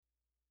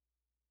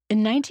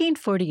In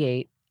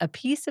 1948, a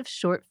piece of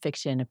short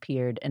fiction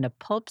appeared in a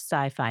pulp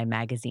sci-fi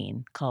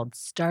magazine called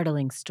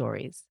Startling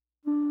Stories.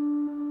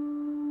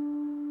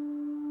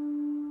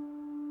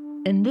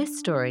 In this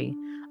story,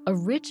 a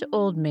rich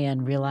old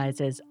man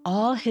realizes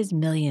all his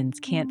millions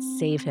can't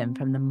save him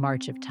from the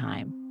march of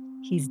time.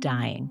 He's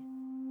dying.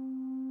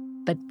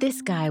 But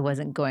this guy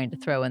wasn't going to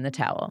throw in the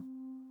towel.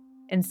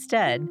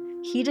 Instead,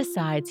 he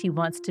decides he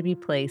wants to be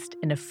placed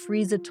in a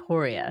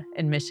Freezatoria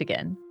in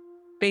Michigan.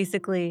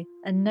 Basically,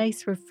 a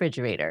nice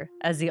refrigerator,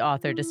 as the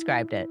author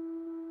described it,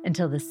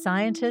 until the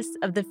scientists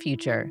of the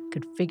future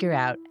could figure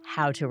out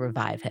how to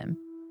revive him.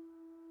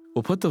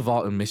 We'll put the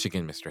vault in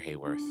Michigan, Mr.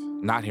 Hayworth,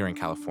 not here in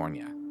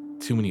California.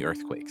 Too many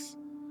earthquakes.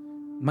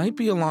 Might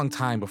be a long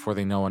time before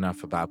they know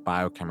enough about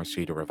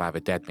biochemistry to revive a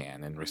dead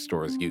man and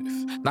restore his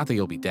youth. Not that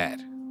you'll be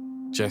dead,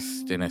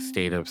 just in a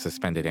state of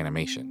suspended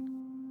animation.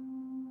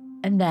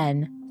 And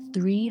then,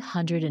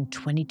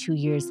 322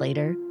 years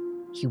later,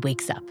 he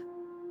wakes up.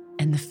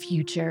 And the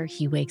future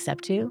he wakes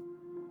up to?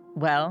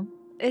 Well,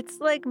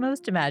 it's like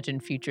most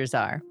imagined futures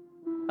are,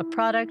 a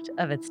product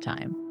of its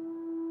time.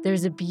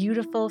 There's a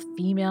beautiful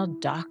female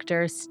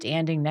doctor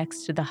standing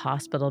next to the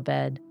hospital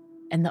bed,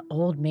 and the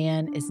old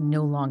man is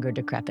no longer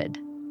decrepit.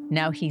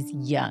 Now he's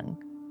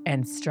young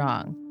and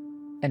strong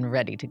and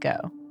ready to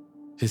go.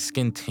 His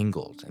skin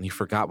tingled, and he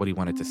forgot what he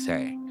wanted to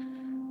say.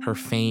 Her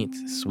faint,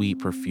 sweet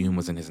perfume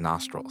was in his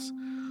nostrils.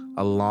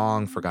 A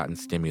long-forgotten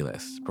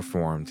stimulus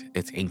performed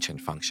its ancient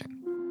function.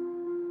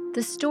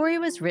 The story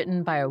was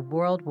written by a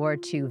World War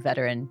II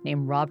veteran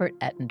named Robert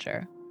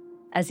Ettinger,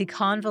 as he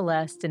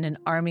convalesced in an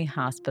army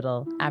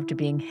hospital after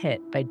being hit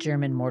by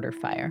German mortar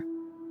fire.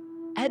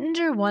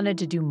 Ettinger wanted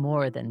to do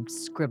more than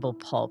scribble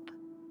pulp.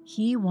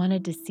 He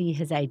wanted to see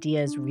his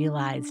ideas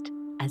realized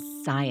as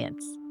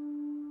science.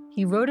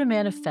 He wrote a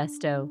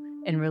manifesto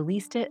and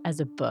released it as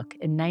a book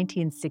in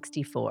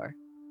 1964,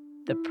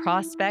 The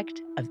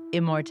Prospect of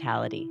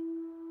Immortality.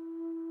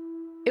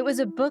 It was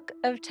a book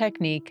of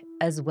technique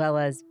as well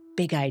as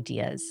big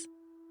ideas.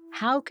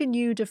 How can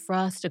you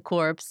defrost a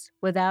corpse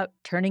without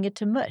turning it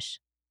to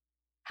mush?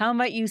 How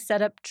might you set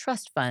up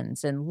trust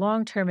funds and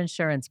long-term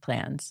insurance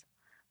plans?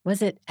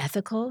 Was it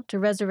ethical to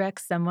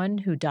resurrect someone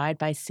who died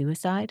by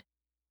suicide?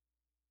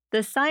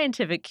 The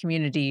scientific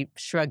community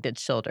shrugged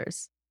its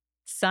shoulders.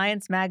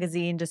 Science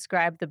magazine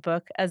described the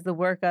book as the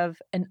work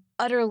of an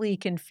utterly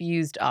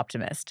confused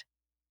optimist.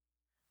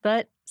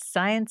 But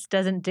science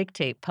doesn't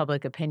dictate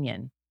public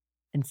opinion.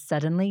 And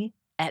suddenly,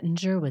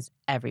 Ettinger was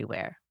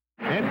everywhere.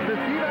 It's the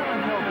Steve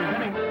Evans Show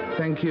presenting.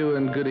 Thank you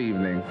and good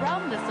evening.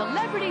 From the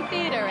Celebrity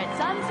Theater at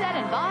Sunset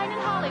and Vine in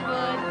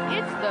Hollywood,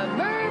 it's the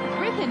Merv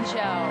Griffin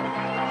Show.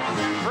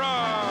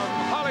 From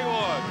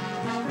Hollywood,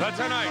 The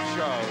Tonight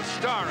Show,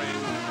 starring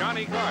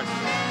Johnny Carson.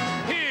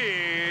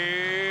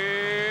 Here's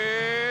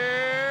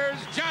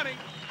Johnny.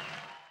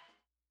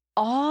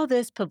 All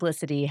this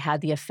publicity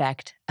had the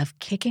effect of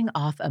kicking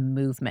off a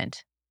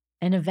movement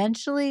and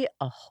eventually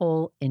a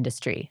whole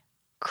industry,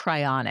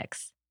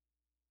 cryonics.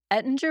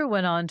 Ettinger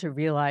went on to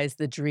realize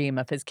the dream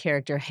of his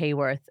character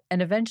Hayworth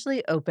and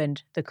eventually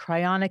opened the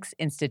Cryonics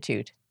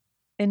Institute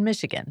in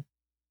Michigan.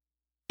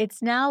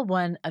 It's now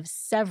one of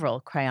several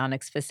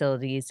cryonics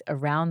facilities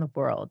around the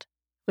world,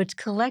 which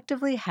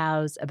collectively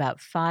house about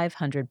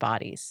 500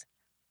 bodies,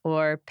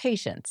 or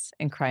patients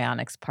in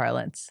cryonics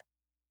parlance.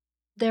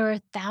 There are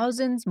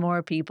thousands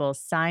more people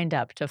signed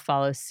up to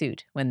follow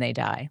suit when they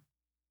die.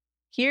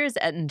 Here's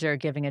Ettinger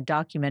giving a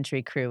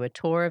documentary crew a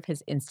tour of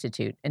his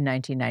institute in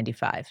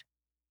 1995.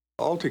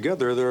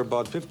 Altogether, there are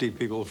about 50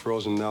 people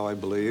frozen now, I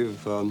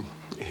believe.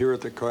 Here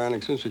at the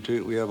Cryonics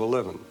Institute, we have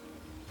 11.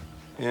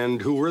 And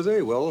who were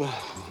they? Well,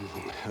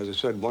 as I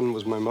said, one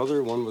was my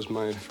mother, one was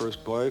my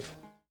first wife.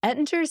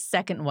 Ettinger's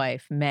second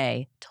wife,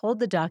 May, told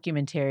the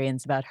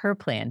documentarians about her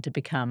plan to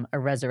become a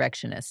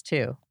resurrectionist,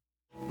 too.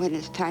 When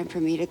it's time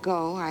for me to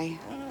go, I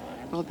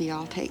will be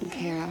all taken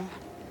care of.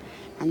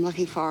 I'm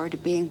looking forward to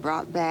being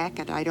brought back,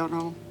 and I don't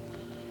know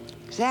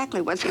exactly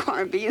what's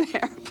going to be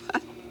there,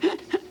 but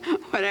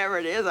whatever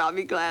it is, I'll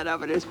be glad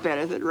of it. It's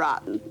better than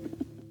rotten.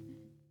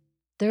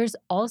 There's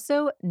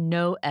also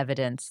no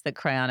evidence that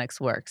cryonics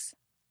works.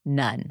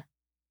 None.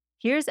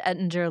 Here's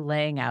Ettinger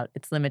laying out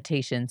its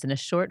limitations in a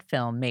short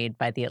film made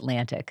by The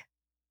Atlantic.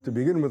 To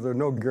begin with, there are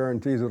no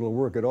guarantees it'll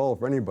work at all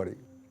for anybody.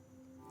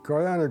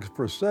 Cryonics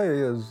per se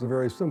is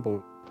very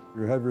simple.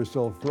 You have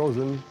yourself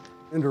frozen,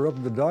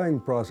 interrupt the dying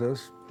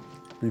process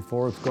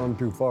before it's gone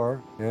too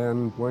far,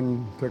 and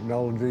when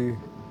technology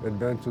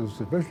advances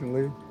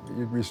sufficiently,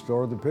 you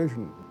restore the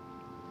patient.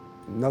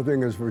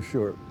 Nothing is for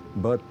sure,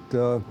 but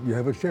you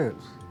have a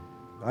chance.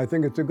 I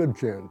think it's a good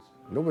chance.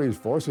 Nobody's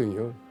forcing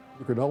you.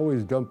 You can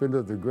always jump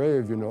into the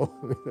grave, you know.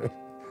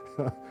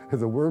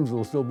 The worms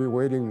will still be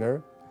waiting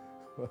there.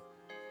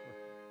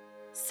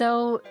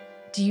 So,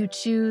 do you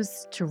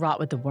choose to rot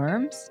with the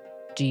worms?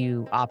 Do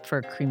you opt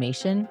for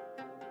cremation?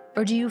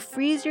 Or do you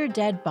freeze your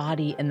dead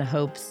body in the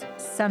hopes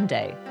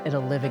someday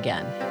it'll live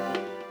again?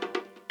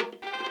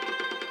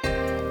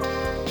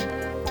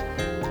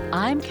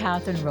 I'm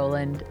Catherine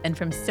Rowland, and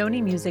from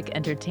Sony Music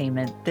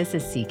Entertainment, this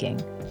is Seeking.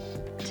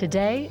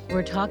 Today,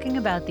 we're talking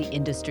about the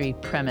industry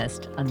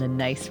premised on the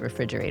nice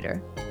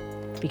refrigerator.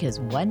 Because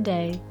one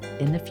day,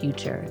 in the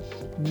future,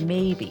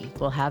 maybe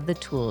we'll have the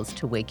tools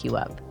to wake you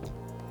up.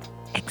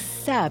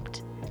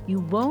 Except you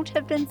won't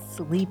have been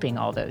sleeping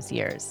all those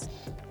years.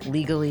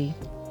 Legally,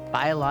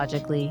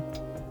 biologically,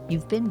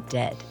 you've been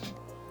dead.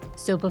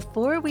 So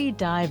before we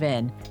dive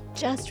in,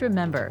 just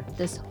remember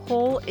this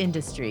whole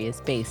industry is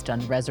based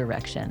on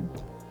resurrection.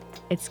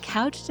 It's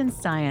couched in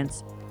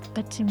science,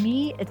 but to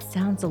me, it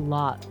sounds a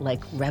lot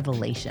like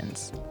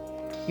Revelations.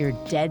 Your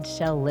dead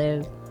shall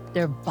live,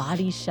 their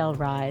bodies shall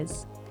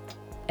rise.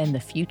 And the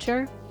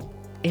future,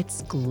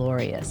 it's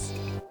glorious.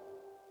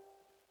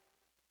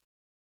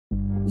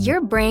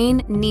 Your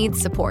brain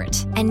needs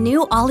support, and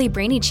new Ollie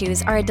Brainy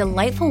Chews are a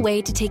delightful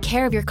way to take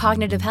care of your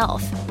cognitive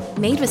health.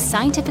 Made with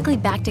scientifically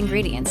backed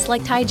ingredients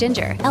like Thai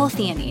ginger,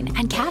 L-theanine,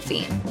 and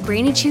caffeine,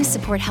 Brainy Chews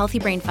support healthy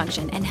brain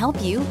function and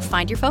help you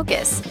find your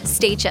focus,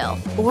 stay chill,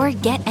 or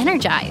get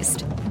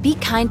energized. Be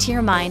kind to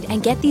your mind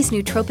and get these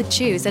nootropic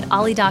chews at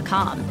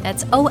ollie.com.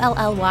 That's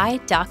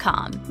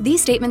OLLY.com.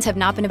 These statements have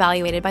not been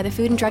evaluated by the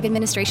Food and Drug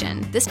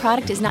Administration. This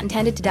product is not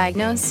intended to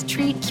diagnose,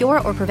 treat,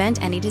 cure, or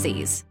prevent any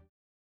disease.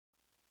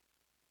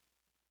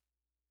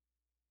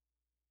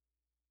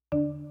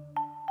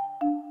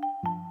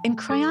 In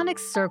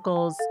cryonics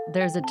circles,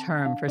 there's a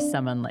term for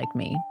someone like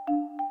me,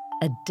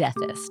 a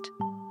deathist.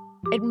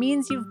 It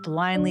means you've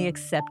blindly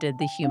accepted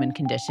the human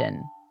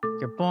condition.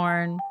 You're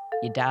born,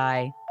 you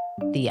die,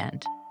 the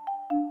end.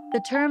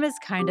 The term is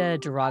kinda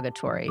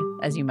derogatory,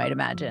 as you might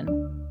imagine,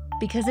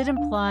 because it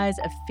implies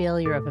a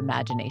failure of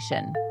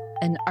imagination,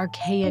 an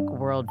archaic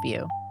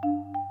worldview.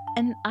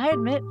 And I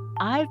admit,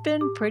 I've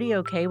been pretty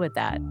okay with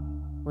that,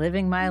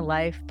 living my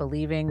life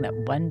believing that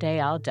one day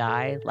I'll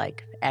die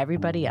like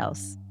everybody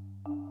else.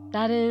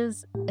 That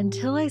is,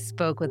 until I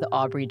spoke with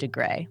Aubrey de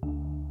Grey.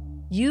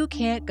 You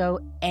can't go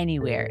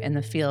anywhere in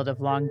the field of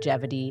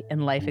longevity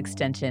and life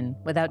extension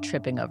without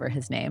tripping over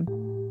his name.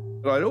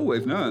 I'd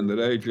always known that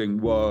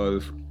aging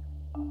was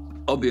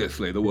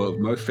obviously the world's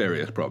most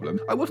serious problem.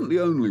 I wasn't the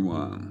only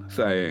one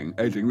saying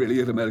aging really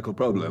is a medical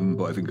problem,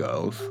 boys and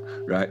girls,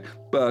 right?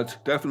 But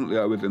definitely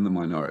I was in the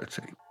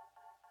minority.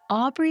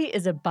 Aubrey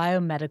is a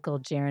biomedical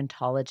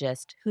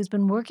gerontologist who's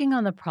been working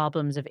on the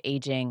problems of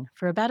aging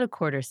for about a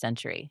quarter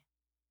century.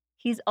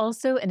 He's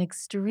also an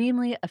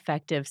extremely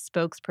effective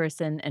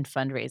spokesperson and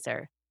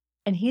fundraiser,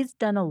 and he's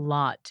done a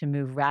lot to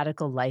move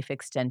radical life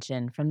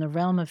extension from the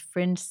realm of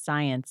fringe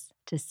science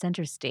to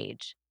center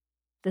stage,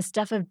 the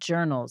stuff of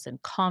journals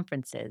and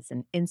conferences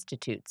and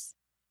institutes,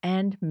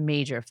 and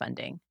major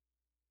funding.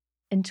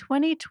 In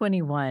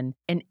 2021,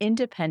 an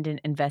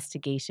independent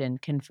investigation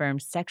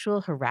confirmed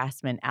sexual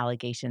harassment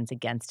allegations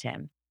against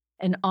him,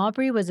 and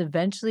Aubrey was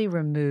eventually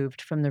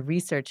removed from the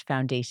research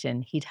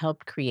foundation he'd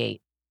helped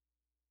create.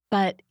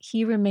 But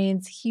he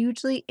remains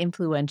hugely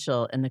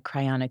influential in the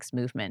cryonics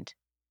movement.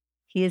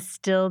 He is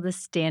still the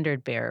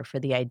standard bearer for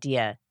the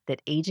idea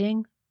that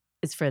aging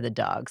is for the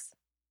dogs.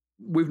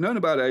 We've known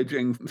about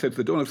aging since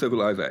the dawn of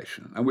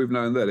civilization, and we've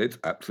known that it's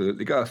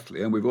absolutely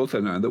ghastly, and we've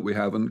also known that we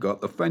haven't got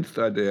the faintest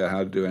idea how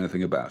to do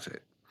anything about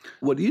it.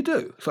 What do you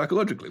do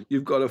psychologically?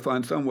 You've got to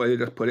find some way to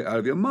just put it out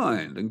of your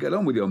mind and get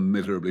on with your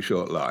miserably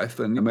short life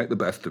and make the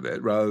best of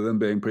it rather than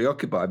being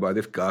preoccupied by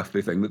this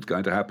ghastly thing that's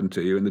going to happen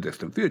to you in the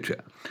distant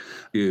future.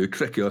 You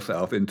trick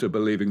yourself into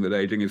believing that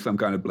aging is some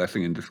kind of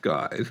blessing in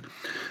disguise.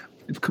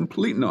 It's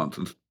complete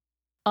nonsense.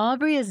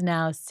 Aubrey is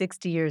now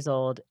 60 years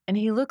old, and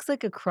he looks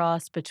like a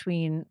cross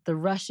between the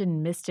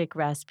Russian mystic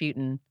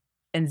Rasputin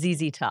and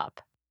ZZ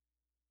Top.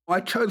 I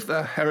chose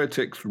the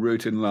heretic's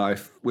route in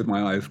life with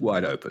my eyes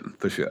wide open,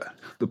 for sure.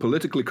 The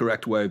politically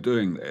correct way of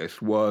doing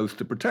this was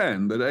to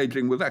pretend that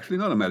aging was actually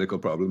not a medical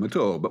problem at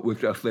all, but was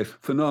just this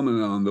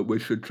phenomenon that we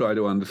should try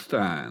to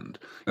understand.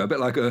 A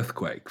bit like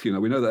earthquakes. We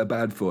know they're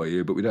bad for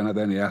you, but we don't have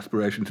any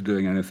aspiration to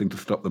doing anything to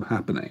stop them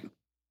happening.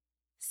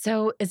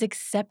 So is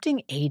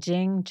accepting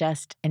aging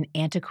just an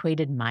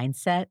antiquated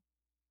mindset?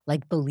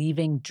 Like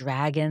believing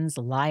dragons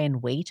lie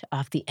in wait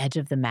off the edge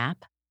of the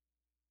map?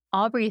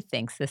 Aubrey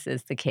thinks this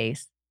is the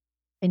case.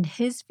 In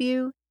his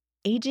view,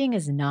 aging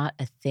is not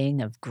a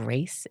thing of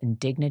grace and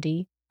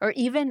dignity, or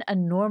even a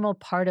normal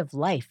part of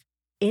life.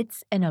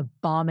 It's an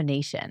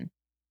abomination.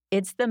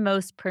 It's the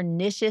most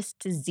pernicious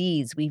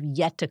disease we've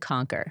yet to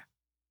conquer.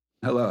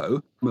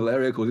 Hello,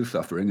 malaria causes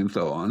suffering and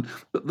so on,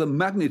 but the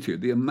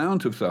magnitude, the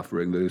amount of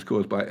suffering that is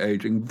caused by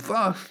aging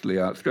vastly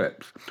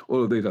outstrips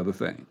all of these other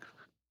things.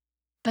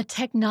 But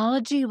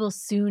technology will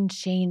soon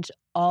change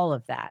all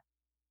of that.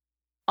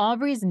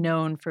 Aubrey's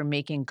known for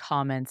making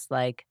comments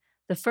like,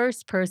 the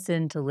first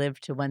person to live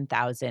to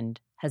 1,000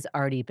 has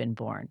already been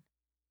born.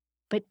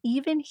 But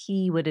even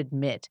he would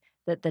admit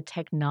that the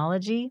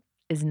technology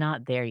is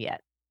not there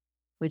yet,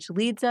 which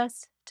leads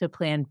us to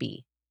Plan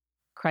B,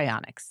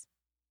 cryonics.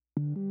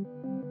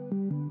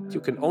 You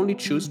can only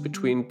choose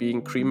between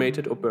being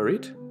cremated or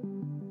buried,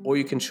 or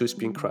you can choose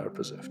being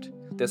cryopreserved.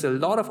 There's a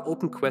lot of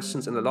open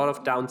questions and a lot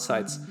of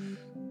downsides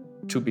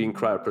to being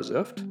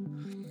cryopreserved.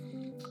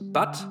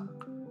 But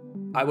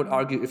I would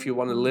argue if you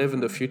want to live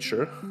in the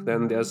future,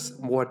 then there's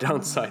more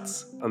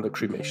downsides on the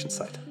cremation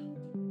side.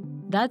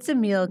 That's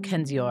Emil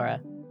Kenziora.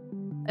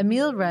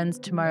 Emil runs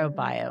Tomorrow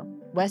Bio,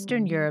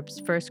 Western Europe's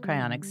first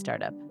cryonics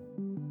startup.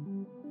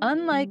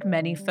 Unlike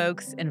many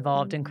folks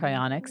involved in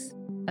cryonics,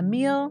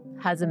 Emil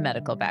has a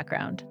medical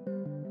background.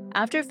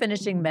 After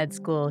finishing med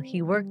school,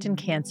 he worked in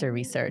cancer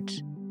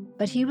research,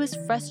 but he was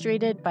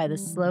frustrated by the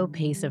slow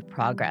pace of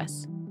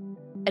progress.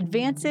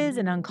 Advances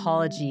in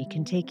oncology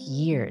can take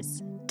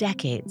years,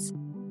 decades,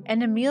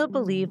 and Emil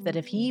believed that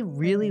if he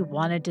really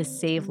wanted to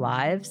save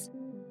lives,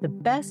 the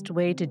best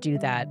way to do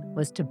that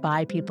was to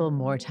buy people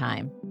more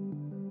time.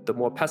 The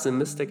more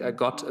pessimistic I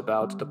got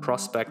about the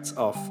prospects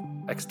of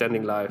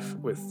extending life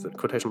with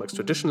quotation marks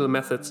traditional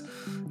methods,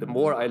 the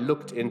more I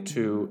looked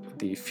into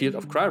the field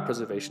of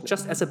cryopreservation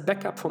just as a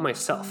backup for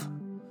myself.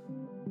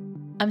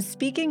 I'm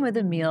speaking with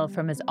Emil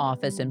from his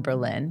office in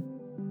Berlin.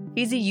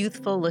 He's a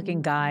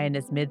youthful-looking guy in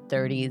his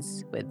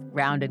mid-30s with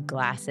rounded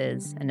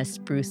glasses and a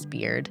spruce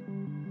beard.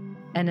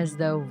 And as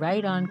though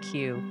right on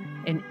cue,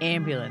 an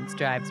ambulance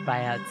drives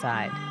by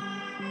outside.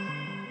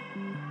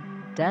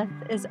 Death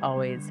is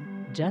always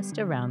just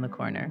around the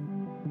corner.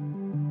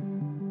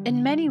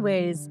 In many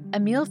ways,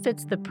 Emil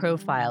fits the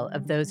profile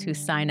of those who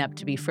sign up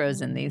to be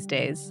frozen these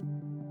days.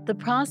 The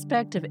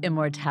prospect of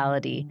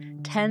immortality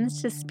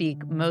tends to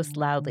speak most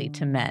loudly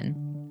to men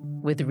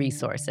with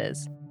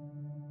resources.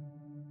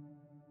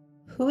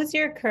 Who's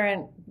your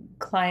current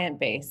client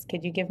base?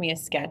 Could you give me a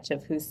sketch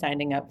of who's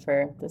signing up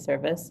for the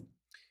service?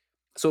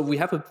 So we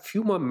have a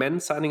few more men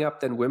signing up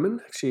than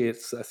women. Actually,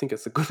 I think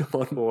it's a good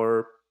amount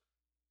more.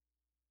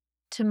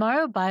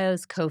 Tomorrow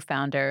Bio's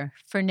co-founder,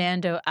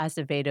 Fernando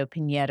Azevedo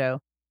Pinheiro,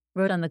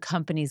 wrote on the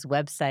company's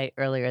website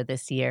earlier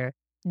this year,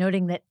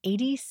 noting that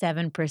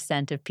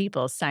 87% of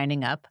people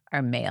signing up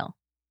are male.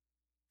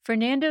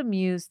 Fernando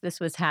mused this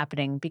was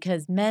happening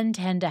because men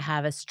tend to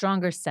have a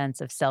stronger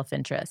sense of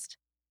self-interest.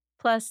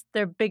 Plus,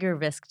 they're bigger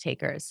risk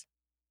takers.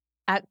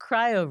 At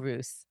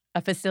CryoRus,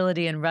 a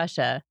facility in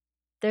Russia,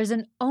 there's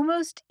an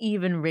almost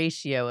even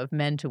ratio of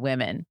men to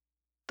women.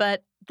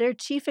 But their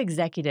chief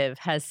executive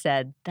has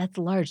said that's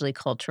largely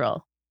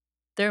cultural.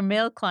 Their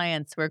male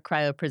clients were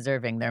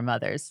cryopreserving their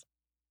mothers.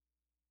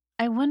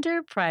 I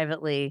wonder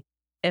privately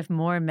if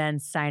more men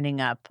signing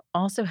up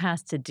also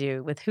has to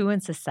do with who in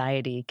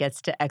society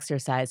gets to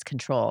exercise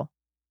control.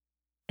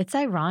 It's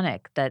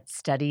ironic that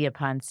study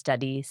upon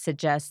study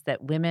suggests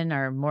that women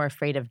are more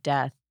afraid of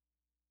death,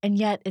 and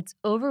yet it's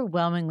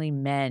overwhelmingly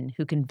men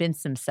who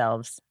convince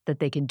themselves that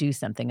they can do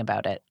something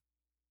about it.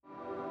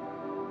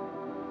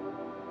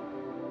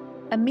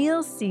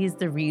 Emil sees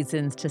the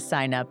reasons to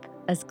sign up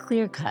as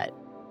clear-cut.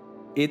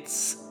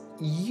 It's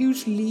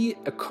usually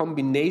a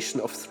combination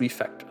of three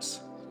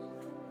factors.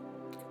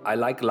 I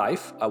like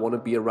life. I want to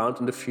be around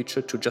in the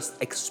future to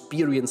just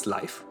experience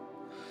life.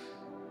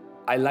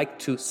 I like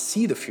to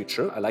see the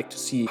future. I like to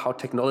see how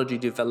technology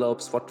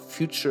develops, what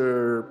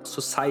future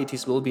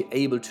societies will be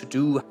able to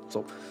do.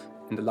 So,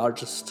 in the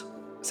largest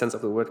sense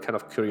of the word, kind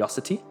of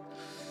curiosity.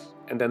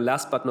 And then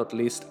last but not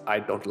least, I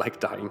don't like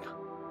dying.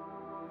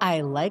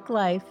 I like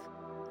life.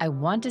 I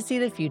want to see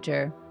the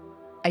future.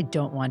 I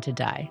don't want to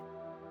die.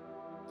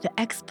 The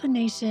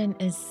explanation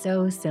is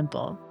so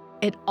simple.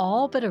 It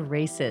all but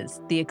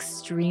erases the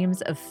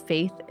extremes of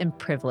faith and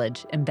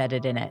privilege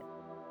embedded in it.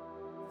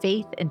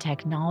 Faith in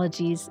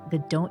technologies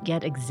that don't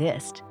yet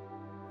exist,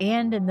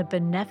 and in the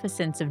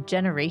beneficence of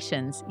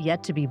generations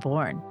yet to be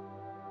born.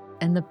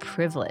 And the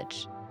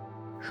privilege.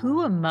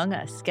 Who among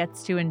us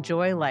gets to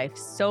enjoy life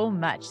so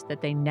much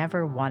that they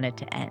never want it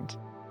to end?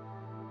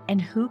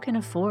 And who can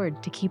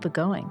afford to keep it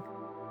going?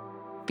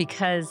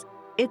 Because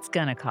it's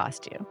gonna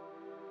cost you.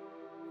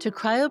 To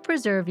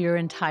cryopreserve your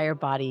entire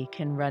body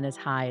can run as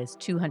high as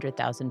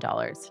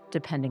 $200,000,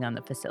 depending on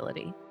the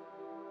facility.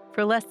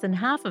 For less than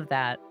half of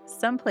that,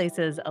 some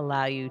places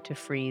allow you to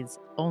freeze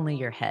only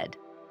your head.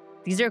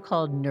 These are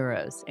called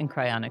neuros in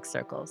cryonic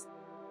circles.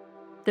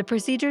 The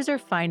procedures are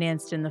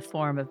financed in the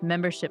form of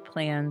membership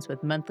plans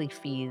with monthly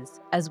fees,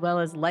 as well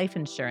as life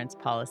insurance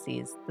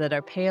policies that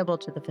are payable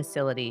to the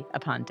facility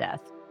upon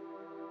death.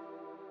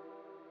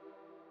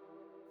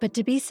 But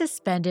to be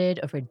suspended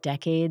over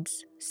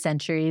decades,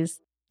 centuries,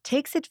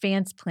 takes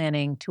advanced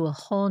planning to a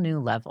whole new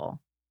level.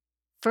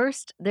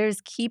 First, there's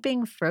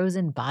keeping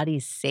frozen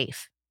bodies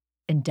safe,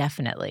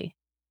 indefinitely.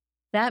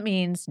 That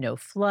means no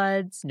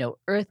floods, no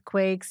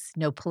earthquakes,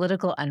 no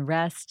political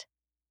unrest,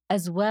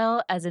 as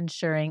well as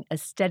ensuring a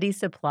steady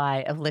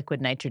supply of liquid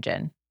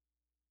nitrogen.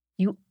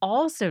 You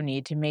also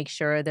need to make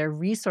sure there are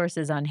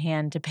resources on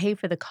hand to pay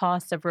for the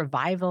costs of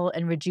revival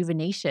and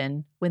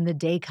rejuvenation when the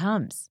day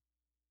comes.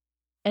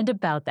 And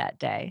about that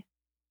day.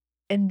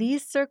 In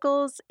these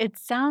circles, it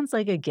sounds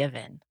like a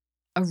given,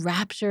 a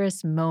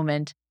rapturous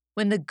moment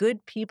when the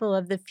good people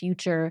of the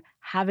future,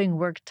 having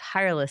worked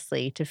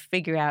tirelessly to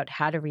figure out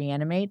how to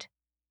reanimate,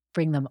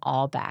 bring them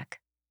all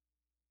back.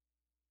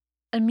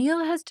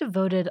 Emil has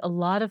devoted a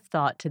lot of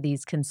thought to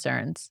these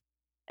concerns,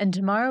 and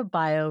Tomorrow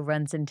Bio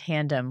runs in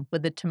tandem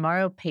with the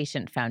Tomorrow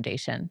Patient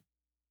Foundation.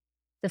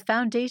 The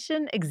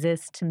foundation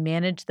exists to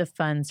manage the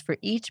funds for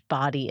each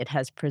body it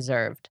has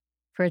preserved,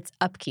 for its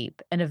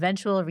upkeep and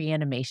eventual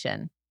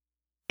reanimation.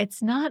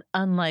 It's not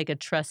unlike a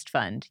trust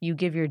fund you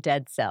give your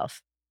dead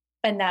self.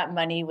 And that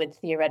money would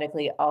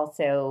theoretically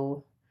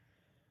also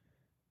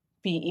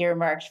be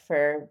earmarked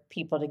for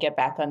people to get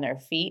back on their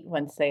feet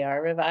once they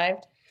are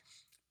revived?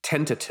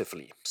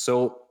 Tentatively.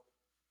 So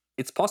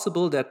it's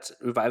possible that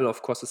revival,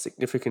 of course, is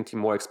significantly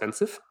more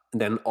expensive,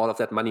 and then all of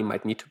that money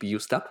might need to be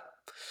used up.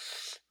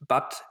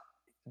 But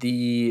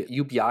the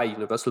UBI,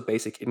 Universal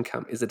Basic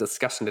Income, is a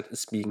discussion that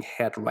is being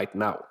had right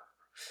now.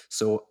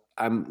 So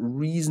I'm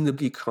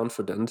reasonably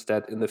confident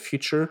that in the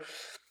future,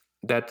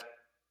 that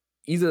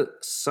either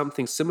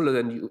something similar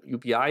than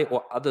UBI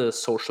or other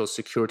social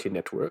security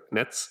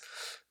nets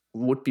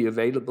would be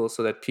available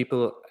so that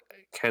people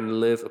can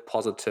live a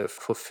positive,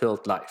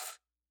 fulfilled life.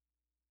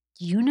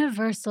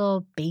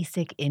 Universal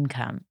basic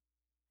income.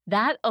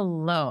 That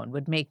alone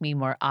would make me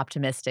more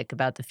optimistic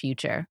about the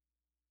future.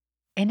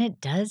 And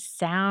it does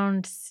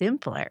sound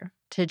simpler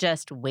to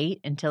just wait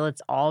until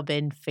it's all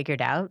been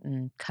figured out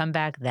and come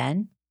back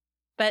then.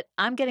 But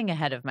I'm getting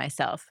ahead of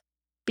myself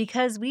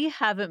because we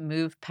haven't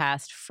moved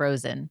past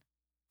frozen,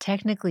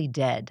 technically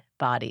dead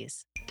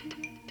bodies.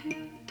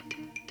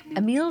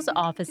 Emil's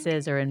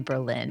offices are in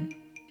Berlin,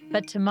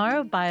 but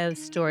Tomorrow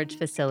Bio's storage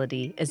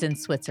facility is in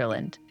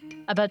Switzerland,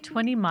 about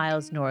 20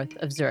 miles north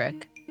of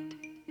Zurich.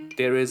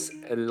 There is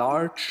a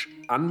large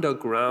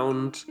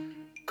underground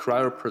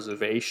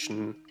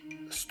cryopreservation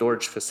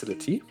storage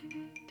facility.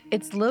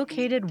 It's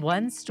located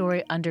 1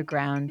 story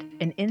underground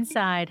and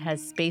inside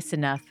has space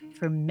enough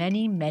for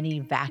many, many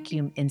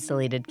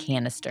vacuum-insulated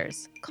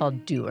canisters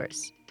called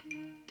dewars.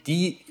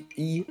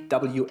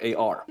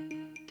 DEWAR.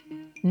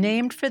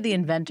 Named for the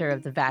inventor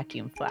of the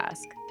vacuum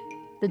flask.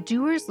 The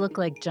dewars look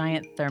like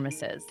giant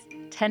thermoses,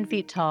 10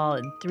 feet tall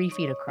and 3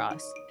 feet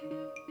across.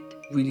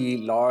 Really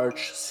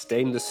large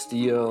stainless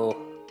steel.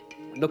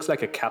 It looks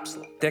like a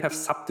capsule. They have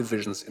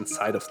subdivisions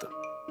inside of them.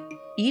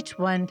 Each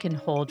one can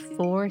hold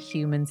 4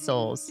 human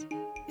souls.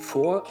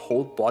 4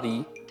 whole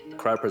body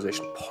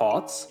cryopreservation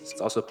pods.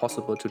 It's also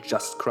possible to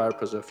just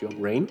cryopreserve your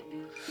brain.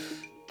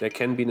 There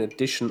can be an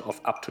addition of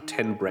up to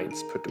 10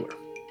 brains per dewar.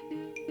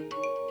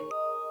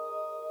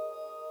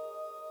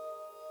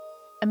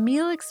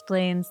 Emil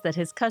explains that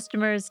his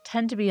customers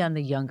tend to be on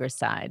the younger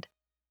side.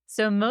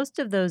 So most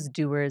of those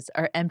dewars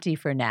are empty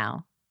for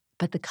now,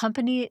 but the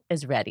company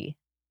is ready.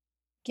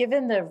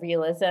 Given the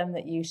realism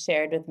that you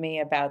shared with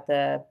me about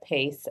the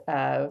pace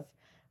of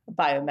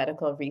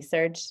biomedical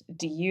research,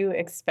 do you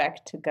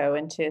expect to go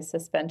into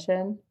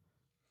suspension?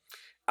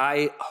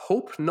 I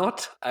hope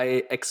not.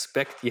 I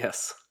expect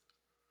yes.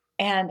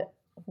 And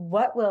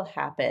what will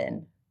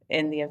happen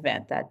in the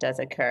event that does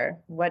occur?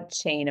 What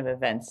chain of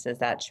events does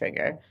that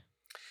trigger?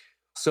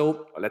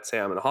 So let's say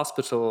I'm in a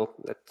hospital,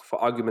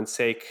 for argument's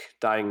sake,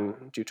 dying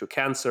due to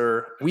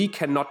cancer. We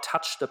cannot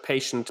touch the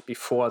patient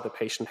before the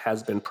patient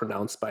has been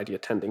pronounced by the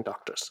attending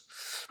doctors.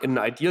 In an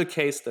ideal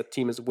case, the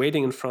team is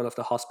waiting in front of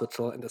the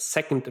hospital, and the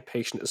second the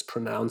patient is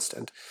pronounced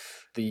and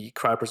the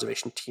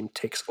cryopreservation team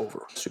takes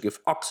over to give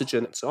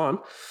oxygen and so on.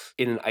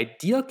 In an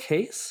ideal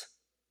case,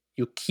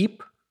 you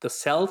keep the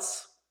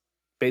cells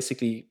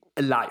basically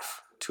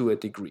alive to a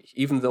degree,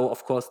 even though,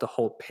 of course, the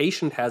whole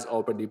patient has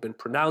already been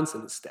pronounced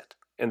and is dead.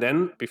 And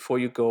then before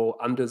you go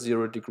under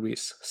 0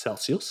 degrees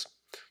Celsius,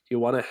 you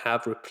want to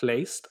have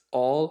replaced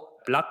all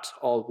blood,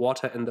 all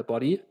water in the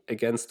body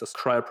against this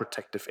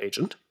cryoprotective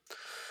agent,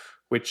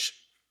 which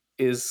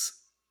is,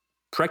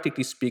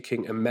 practically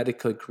speaking, a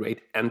medical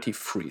grade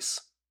antifreeze.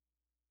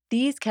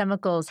 These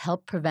chemicals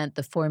help prevent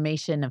the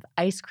formation of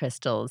ice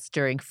crystals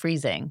during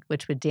freezing,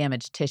 which would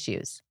damage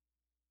tissues.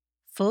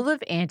 Full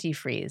of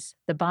antifreeze,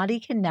 the body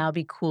can now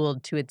be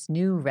cooled to its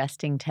new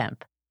resting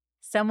temp,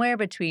 somewhere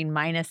between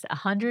minus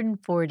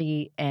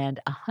 140 and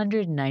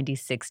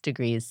 196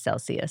 degrees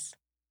Celsius.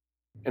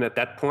 And at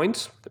that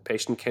point, the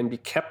patient can be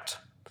kept,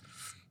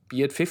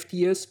 be it 50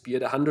 years, be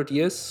it 100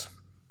 years,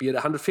 be it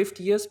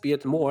 150 years, be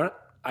it more.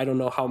 I don't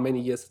know how many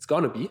years it's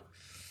going to be.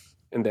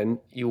 And then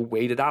you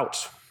wait it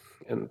out.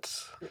 And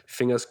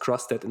fingers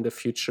crossed that in the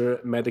future,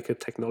 medical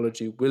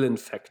technology will in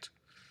fact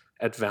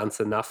advance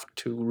enough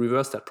to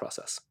reverse that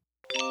process.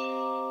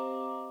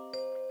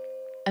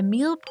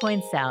 Emil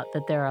points out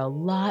that there are a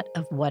lot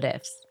of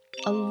what-ifs,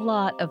 a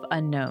lot of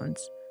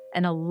unknowns,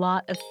 and a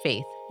lot of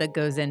faith that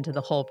goes into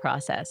the whole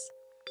process.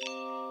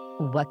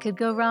 What could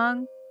go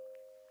wrong?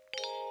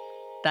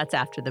 That's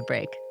after the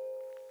break.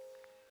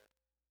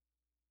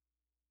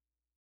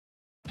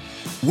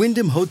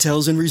 Wyndham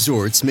Hotels and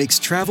Resorts makes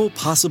travel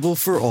possible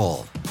for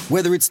all.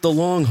 Whether it's the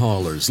long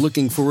haulers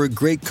looking for a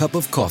great cup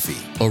of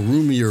coffee, a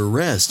roomier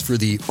rest for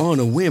the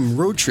on-a-whim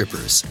road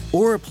trippers,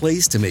 or a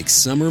place to make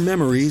summer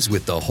memories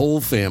with the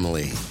whole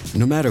family.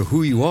 No matter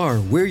who you are,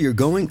 where you're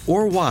going,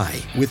 or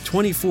why, with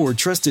 24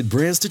 trusted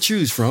brands to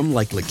choose from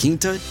like La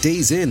Quinta,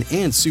 Days Inn,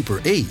 and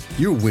Super 8,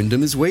 your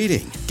Wyndham is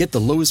waiting. Get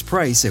the lowest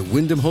price at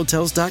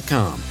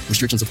WyndhamHotels.com.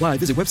 Restrictions apply.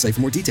 Visit website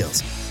for more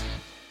details.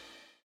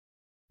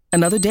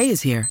 Another day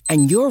is here,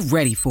 and you're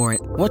ready for it.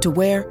 What to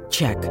wear?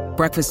 Check.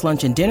 Breakfast,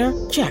 lunch, and dinner?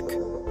 Check.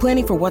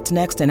 Planning for what's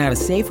next and how to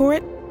save for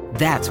it?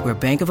 That's where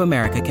Bank of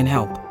America can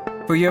help.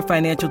 For your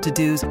financial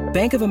to-dos,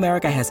 Bank of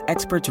America has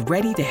experts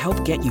ready to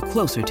help get you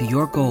closer to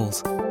your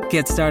goals.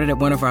 Get started at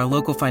one of our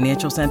local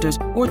financial centers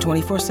or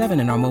 24/7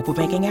 in our mobile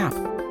banking app.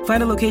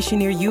 Find a location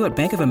near you at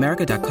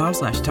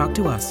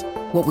bankofamerica.com/talktous.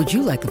 What would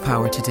you like the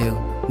power to do?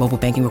 Mobile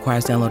banking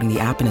requires downloading the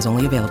app and is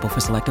only available for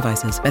select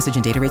devices. Message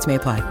and data rates may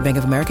apply. Bank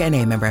of America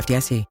N.A., member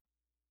FDIC.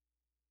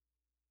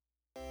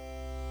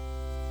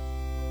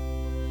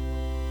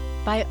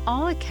 By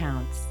all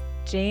accounts,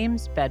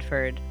 James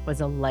Bedford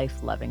was a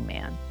life-loving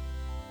man.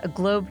 A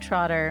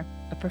globetrotter,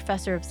 a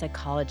professor of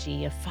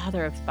psychology, a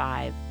father of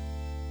 5.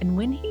 And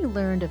when he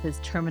learned of his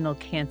terminal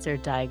cancer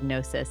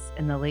diagnosis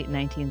in the late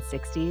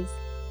 1960s,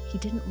 he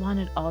didn't want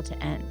it all to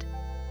end.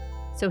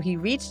 So he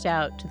reached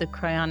out to the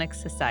Cryonics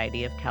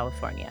Society of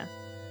California.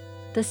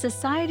 The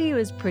society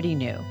was pretty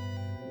new.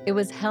 It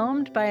was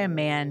helmed by a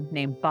man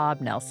named Bob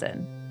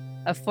Nelson,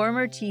 a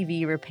former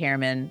TV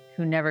repairman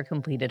who never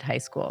completed high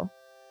school.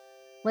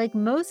 Like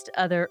most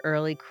other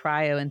early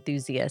cryo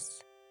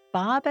enthusiasts,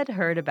 Bob had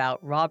heard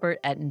about Robert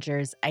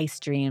Ettinger's ice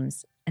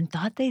dreams and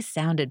thought they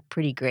sounded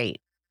pretty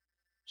great.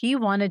 He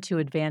wanted to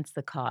advance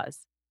the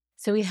cause,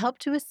 so he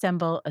helped to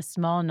assemble a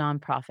small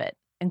nonprofit,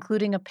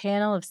 including a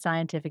panel of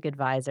scientific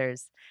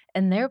advisors,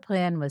 and their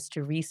plan was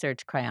to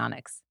research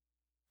cryonics.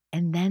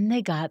 And then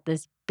they got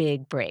this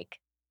big break.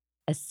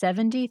 A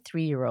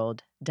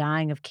 73-year-old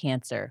dying of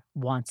cancer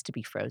wants to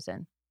be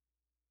frozen.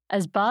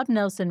 As Bob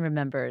Nelson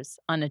remembers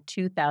on a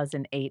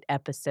 2008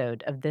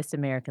 episode of This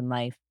American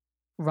Life,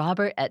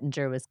 Robert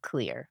Ettinger was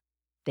clear.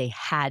 They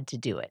had to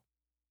do it.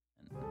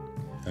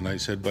 And I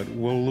said, but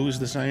we'll lose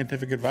the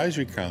Scientific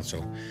Advisory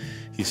Council.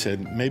 He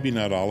said, maybe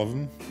not all of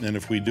them, and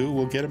if we do,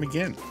 we'll get them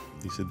again.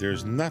 He said,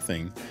 there's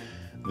nothing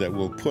that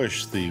will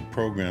push the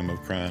program of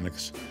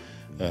cryonics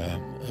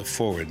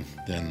forward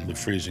than the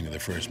freezing of the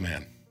first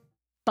man.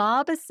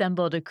 Bob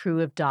assembled a crew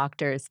of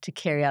doctors to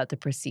carry out the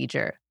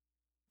procedure.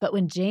 But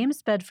when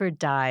James Bedford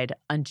died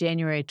on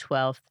January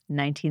 12,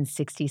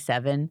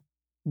 1967,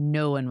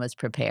 no one was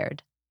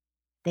prepared.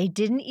 They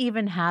didn't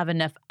even have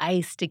enough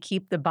ice to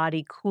keep the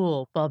body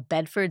cool while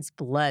Bedford's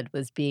blood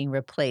was being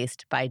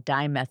replaced by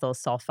dimethyl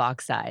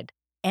sulfoxide,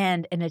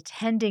 and an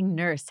attending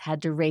nurse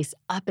had to race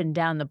up and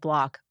down the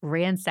block,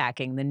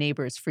 ransacking the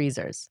neighbors'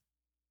 freezers.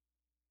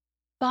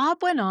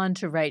 Bob went on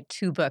to write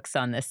 2 books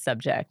on this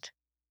subject.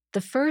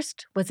 The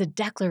first was a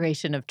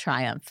declaration of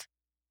triumph.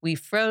 We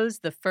froze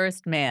the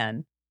first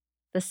man.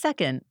 The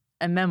second,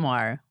 a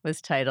memoir,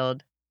 was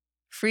titled,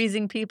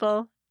 Freezing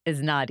People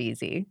is Not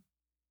Easy.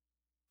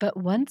 But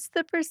once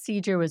the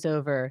procedure was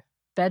over,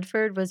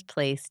 Bedford was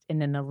placed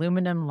in an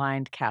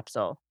aluminum-lined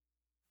capsule.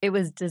 It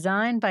was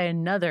designed by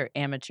another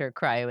amateur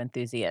cryo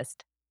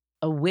enthusiast,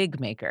 a wig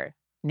maker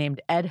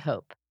named Ed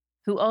Hope,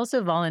 who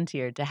also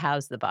volunteered to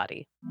house the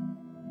body.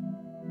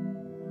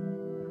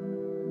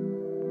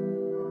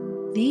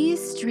 These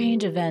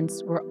strange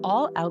events were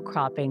all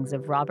outcroppings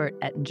of Robert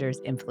Ettinger's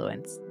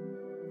influence.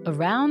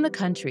 Around the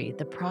country,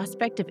 the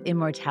prospect of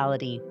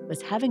immortality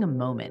was having a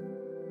moment.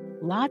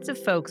 Lots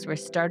of folks were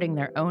starting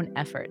their own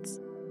efforts,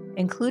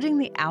 including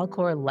the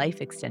Alcor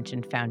Life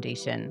Extension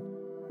Foundation,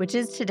 which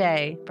is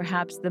today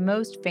perhaps the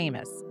most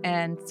famous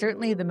and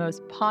certainly the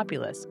most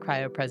populous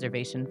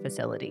cryopreservation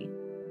facility,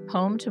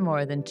 home to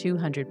more than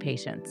 200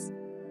 patients.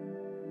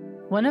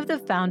 One of the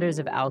founders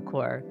of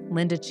Alcor,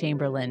 Linda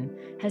Chamberlain,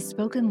 has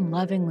spoken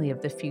lovingly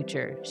of the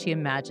future she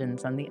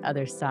imagines on the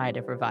other side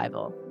of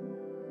revival.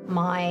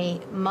 My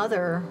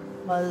mother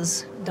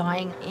was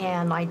dying,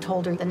 and I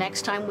told her the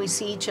next time we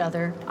see each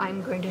other,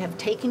 I'm going to have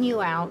taken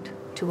you out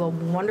to a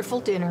wonderful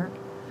dinner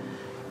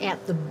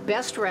at the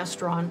best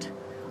restaurant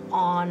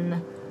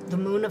on the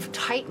moon of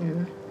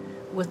Titan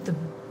with the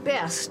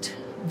best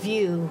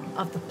view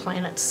of the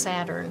planet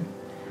Saturn.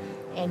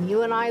 And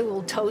you and I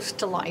will toast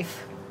to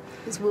life,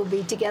 because we'll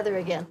be together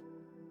again.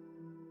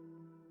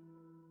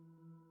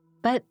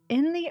 But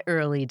in the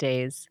early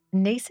days,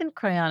 nascent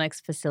cryonics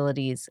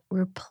facilities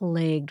were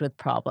plagued with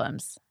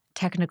problems,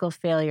 technical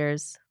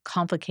failures,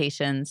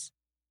 complications.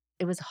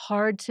 It was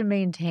hard to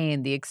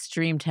maintain the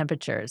extreme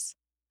temperatures.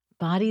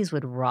 Bodies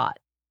would rot.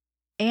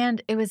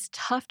 And it was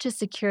tough to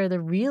secure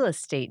the real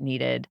estate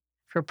needed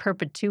for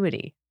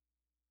perpetuity.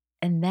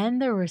 And then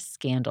there were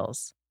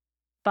scandals.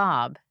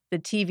 Bob, the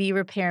TV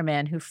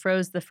repairman who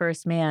froze the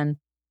first man,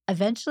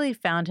 eventually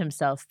found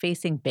himself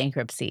facing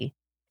bankruptcy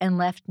and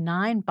left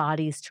 9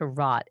 bodies to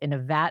rot in a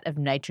vat of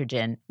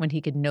nitrogen when he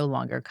could no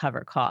longer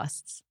cover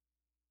costs.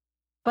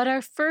 But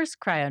our first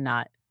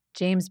cryonaut,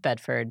 James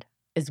Bedford,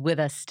 is with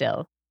us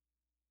still.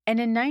 And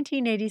in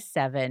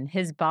 1987,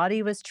 his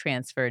body was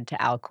transferred to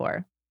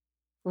Alcor.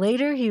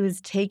 Later, he was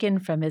taken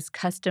from his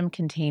custom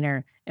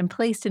container and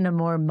placed in a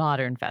more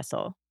modern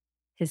vessel.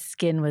 His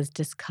skin was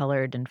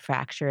discolored and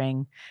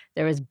fracturing.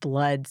 There was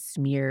blood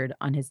smeared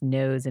on his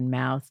nose and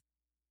mouth.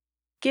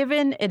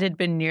 Given it had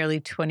been nearly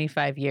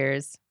 25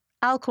 years,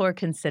 Alcor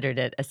considered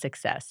it a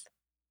success.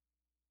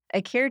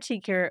 A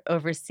caretaker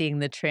overseeing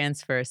the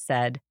transfer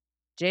said,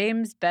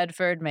 James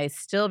Bedford may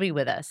still be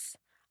with us.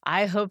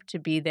 I hope to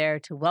be there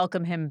to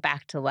welcome him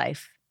back to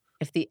life.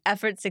 If the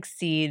effort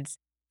succeeds,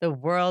 the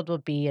world will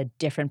be a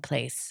different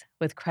place,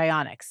 with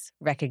cryonics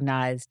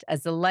recognized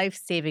as the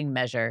life-saving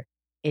measure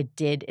it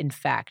did, in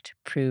fact,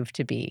 prove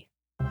to be.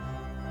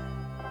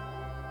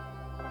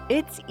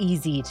 It's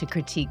easy to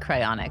critique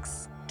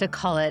cryonics, to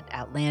call it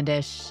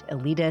outlandish,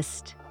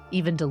 elitist,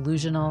 even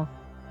delusional.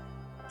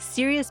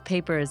 Serious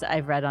papers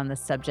I've read on this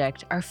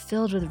subject are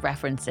filled with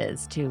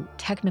references to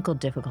technical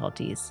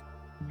difficulties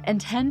and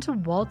tend to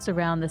waltz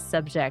around the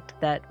subject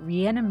that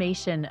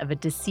reanimation of a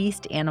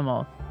deceased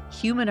animal,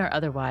 human or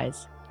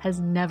otherwise, has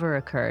never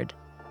occurred.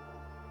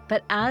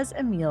 But as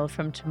Emil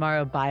from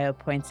Tomorrow Bio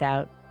points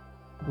out,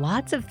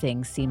 lots of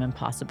things seem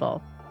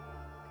impossible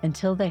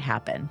until they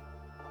happen.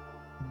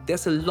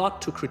 There's a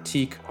lot to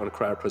critique on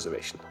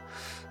cryopreservation,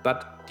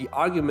 but the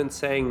argument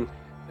saying,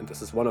 and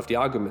this is one of the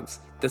arguments,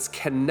 this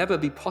can never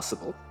be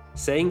possible,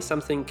 saying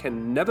something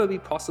can never be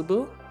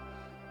possible,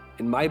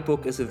 in my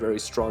book is a very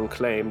strong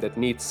claim that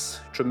needs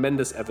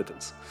tremendous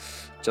evidence.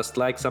 Just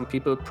like some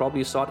people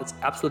probably thought it's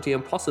absolutely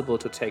impossible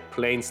to take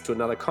planes to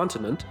another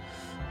continent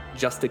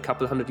just a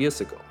couple hundred years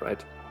ago,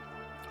 right?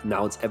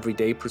 Now it's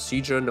everyday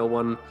procedure, no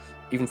one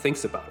even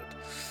thinks about it.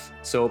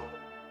 So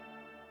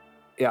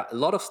yeah, a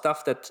lot of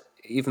stuff that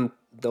even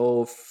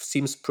though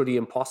seems pretty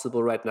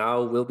impossible right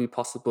now will be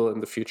possible in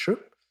the future.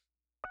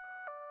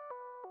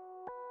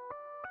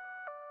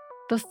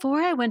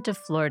 Before I went to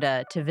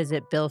Florida to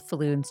visit Bill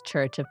Falloon's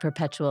Church of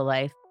Perpetual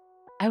Life,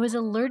 I was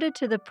alerted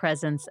to the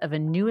presence of a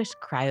newish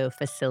cryo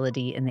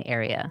facility in the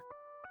area,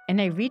 and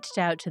I reached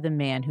out to the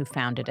man who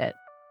founded it.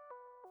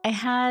 I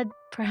had,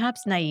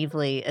 perhaps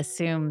naively,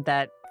 assumed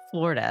that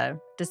Florida,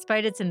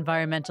 despite its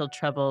environmental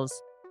troubles,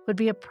 would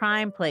be a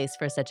prime place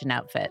for such an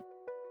outfit.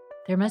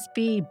 There must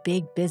be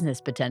big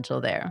business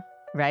potential there,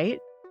 right?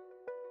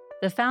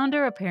 The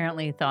founder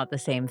apparently thought the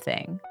same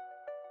thing.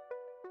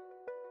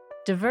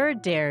 Dever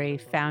Dairy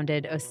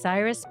founded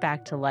Osiris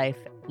Back to Life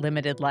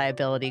Limited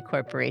Liability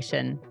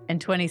Corporation in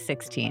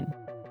 2016.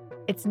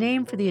 It's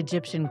named for the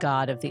Egyptian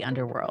god of the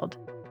underworld.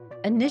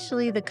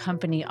 Initially, the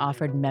company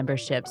offered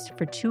memberships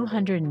for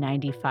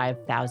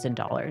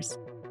 $295,000,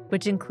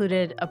 which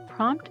included a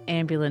prompt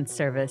ambulance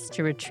service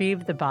to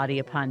retrieve the body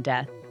upon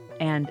death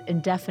and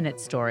indefinite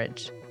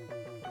storage.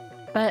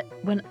 But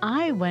when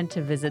I went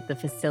to visit the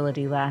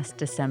facility last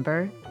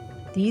December,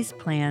 these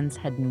plans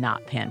had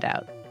not panned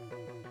out.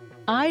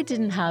 I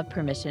didn't have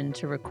permission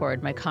to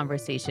record my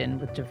conversation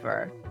with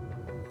Dever,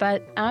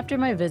 but after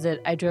my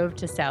visit, I drove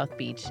to South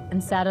Beach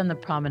and sat on the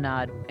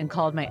promenade and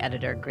called my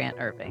editor, Grant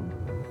Irving.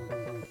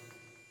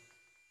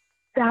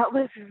 That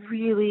was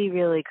really,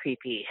 really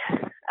creepy.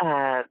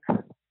 I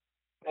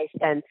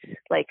sense,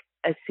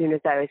 as soon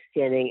as I was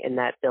standing in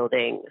that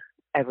building,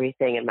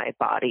 everything in my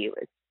body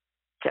was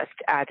just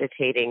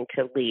agitating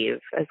to leave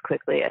as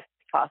quickly as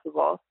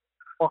possible.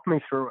 Walk me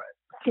through it.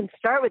 You can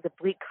start with the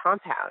bleak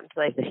compound,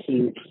 like the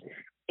huge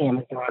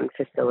Amazon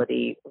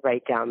facility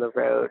right down the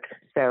road.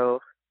 So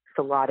it's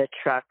a lot of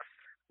trucks,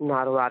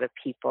 not a lot of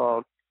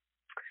people,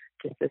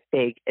 just this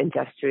big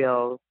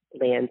industrial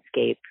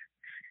landscape.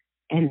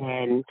 And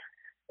then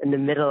in the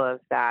middle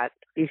of that,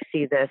 you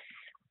see this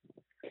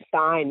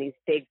sign, these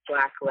big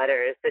black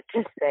letters that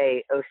just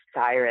say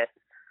Osiris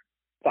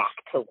Back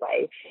to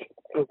Life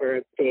over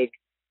a big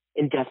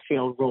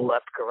industrial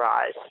roll-up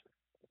garage,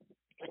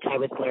 which I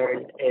would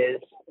learn is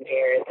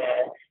where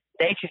the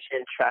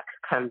nitrogen truck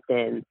comes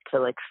in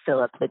to fill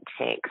up the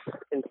tanks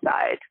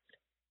inside.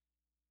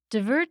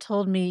 Dever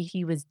told me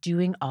he was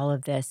doing all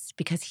of this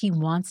because he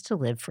wants to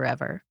live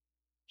forever.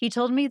 He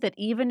told me that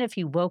even if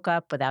he woke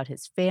up without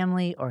his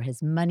family or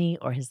his money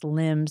or his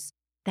limbs,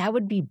 that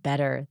would be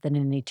better than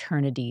an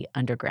eternity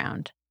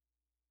underground.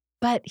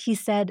 But he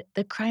said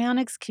the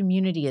cryonics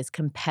community is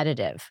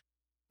competitive.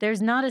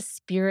 There's not a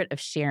spirit of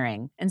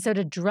sharing, and so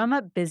to drum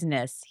up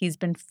business, he's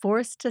been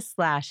forced to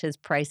slash his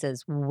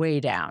prices way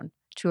down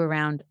to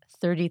around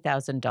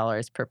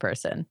 $30,000 per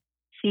person.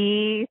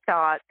 He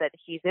thought that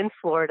he's in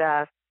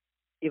Florida.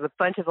 You have a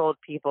bunch of old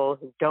people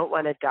who don't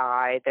want to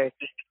die. There's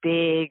this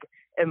big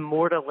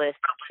immortalist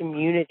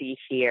community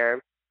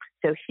here.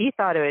 So he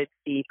thought it would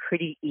be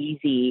pretty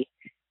easy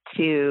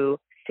to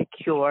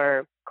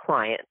secure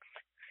clients,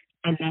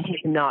 and that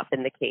has not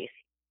been the case.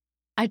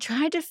 I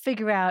tried to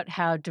figure out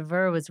how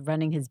Dever was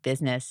running his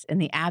business in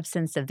the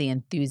absence of the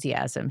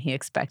enthusiasm he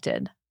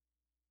expected.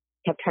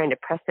 I kept trying to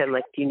press him,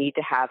 do you need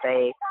to have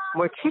a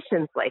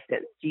mortician's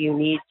license? Do you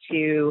need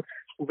to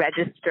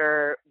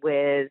register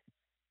with,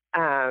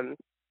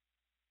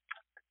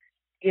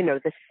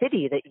 the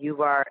city that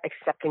you are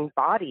accepting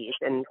bodies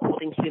and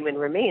holding human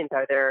remains?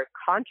 Are there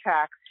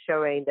contracts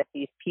showing that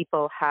these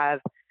people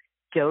have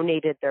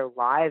donated their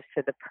lives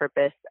for the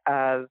purpose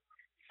of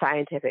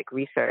scientific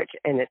research?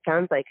 And it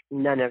sounds like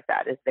none of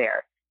that is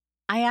there.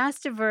 I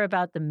asked Dever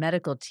about the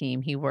medical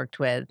team he worked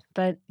with,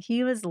 but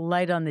he was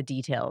light on the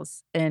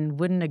details and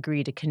wouldn't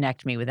agree to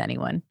connect me with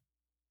anyone.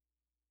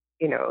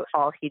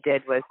 All he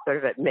did was sort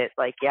of admit,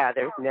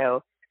 there's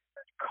no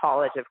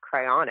college of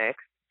cryonics.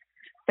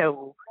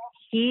 So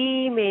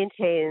he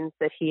maintains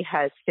that he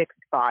has 6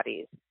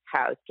 bodies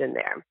housed in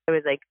there. It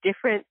was like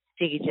different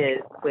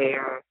stages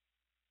where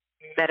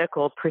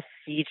medical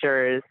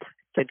procedures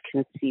could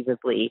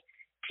conceivably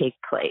take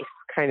place,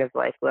 kind of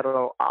like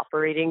little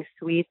operating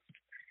suites.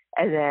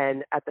 And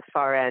then at the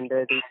far end,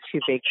 there are these 2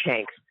 big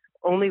tanks.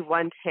 Only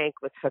one tank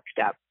was hooked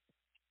up.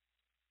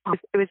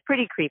 It was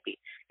pretty creepy.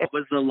 It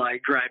was the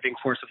like driving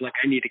force of like,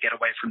 I need to get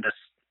away from this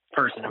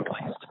person in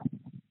place.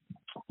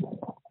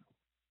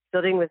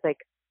 Building was like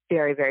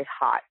very, very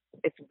hot.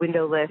 It's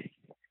windowless.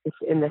 It's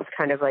in this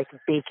kind of like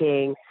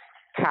baking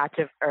patch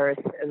of earth,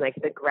 and like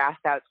the grass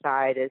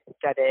outside is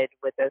studded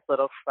with those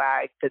little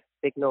flags that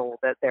signal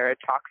that there are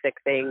toxic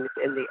things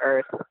in the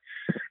earth.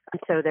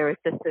 And so there was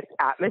just this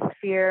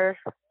atmosphere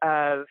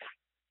of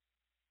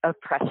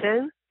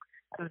oppression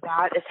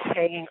that is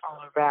hanging all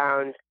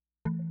around.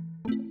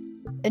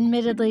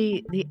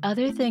 Admittedly, the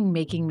other thing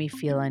making me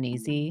feel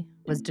uneasy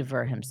was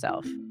DeVere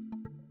himself.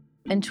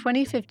 In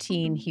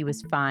 2015, he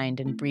was fined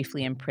and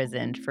briefly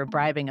imprisoned for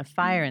bribing a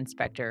fire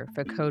inspector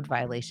for code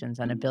violations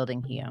on a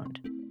building he owned.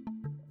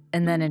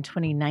 And then in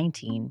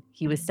 2019,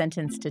 he was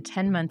sentenced to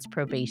 10 months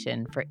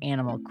probation for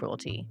animal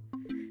cruelty.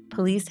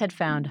 Police had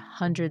found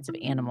hundreds of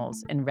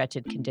animals in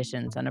wretched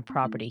conditions on a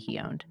property he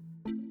owned.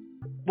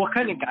 What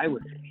kind of guy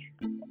was he?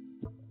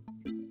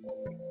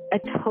 A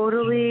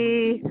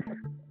totally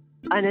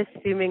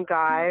unassuming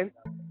guy.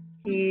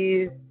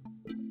 He's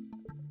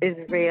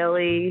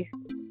Israeli,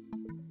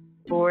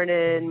 born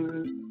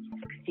in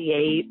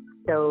 68,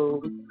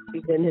 so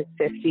he's in his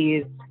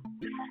 50s.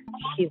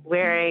 He's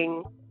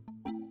wearing,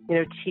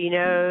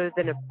 chinos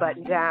and a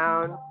button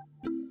down.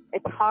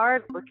 It's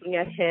hard looking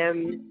at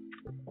him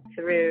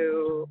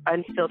through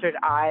unfiltered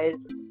eyes,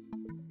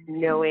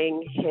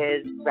 knowing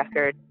his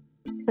record.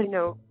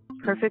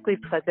 Perfectly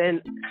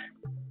pleasant.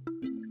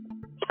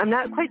 I'm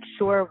not quite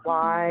sure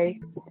why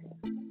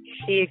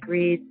he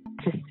agreed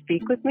to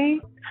speak with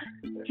me.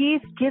 He's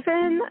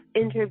given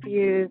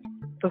interviews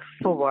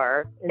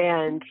before,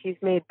 and he's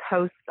made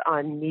posts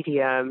on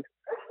Medium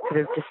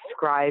sort of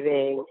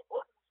describing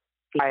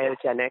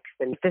biogenics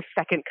and the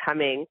second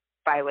coming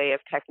by way of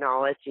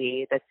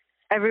technology. That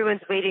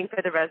everyone's waiting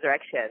for the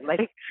resurrection.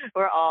 Like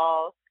we're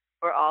all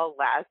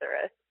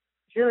Lazarus.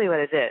 It's really what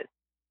it is.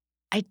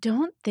 I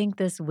don't think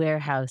this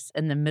warehouse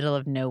in the middle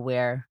of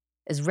nowhere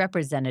is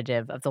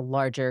representative of the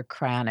larger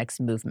cryonics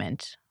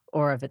movement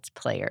or of its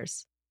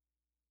players.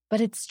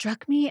 But it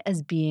struck me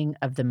as being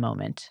of the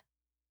moment.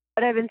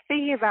 What I've been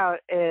thinking about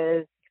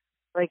is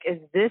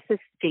this a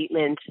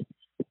statement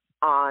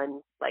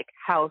on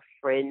how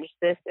fringe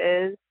this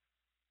is?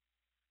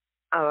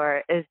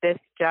 Or is this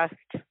just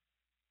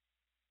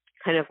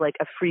kind of like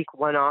a freak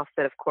one-off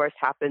that of course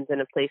happens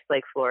in a place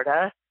like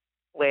Florida,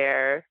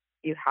 where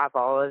you have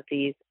all of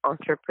these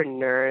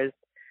entrepreneurs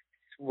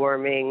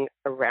swarming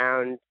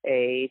around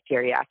a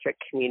geriatric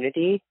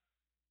community?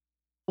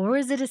 Or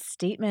is it a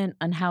statement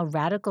on how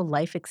radical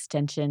life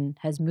extension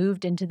has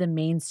moved into the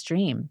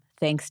mainstream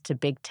thanks to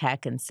big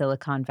tech and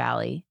Silicon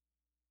Valley?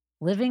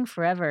 Living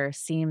forever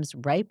seems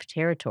ripe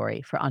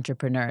territory for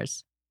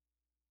entrepreneurs.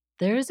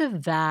 There is a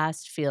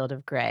vast field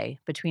of gray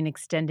between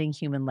extending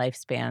human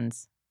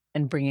lifespans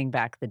and bringing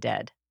back the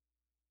dead.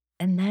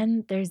 And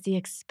then there's the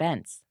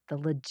expense, the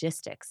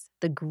logistics,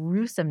 the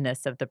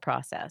gruesomeness of the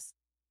process.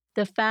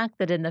 The fact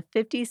that in the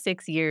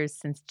 56 years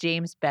since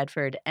James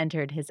Bedford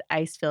entered his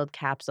ice-filled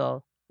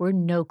capsule, we're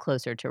no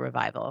closer to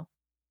revival.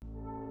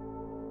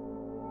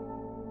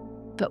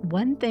 But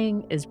one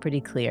thing is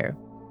pretty clear.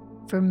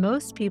 For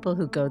most people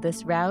who go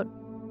this route,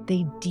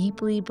 they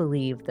deeply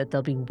believe that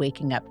they'll be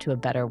waking up to a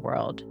better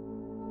world.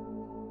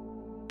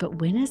 But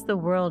when is the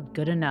world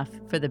good enough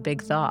for the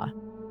big thaw?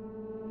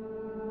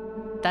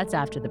 That's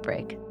after the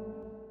break.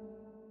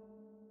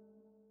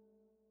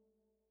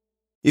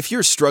 If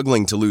you're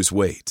struggling to lose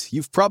weight,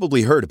 you've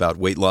probably heard about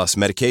weight loss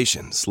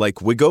medications like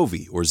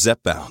Wegovy or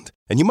Zepbound,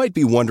 and you might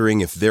be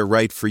wondering if they're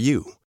right for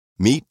you.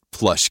 Meet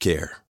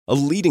PlushCare, a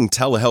leading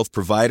telehealth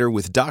provider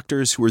with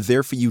doctors who are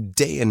there for you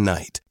day and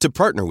night to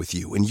partner with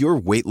you in your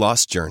weight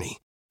loss journey.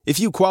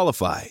 If you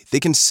qualify, they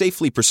can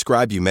safely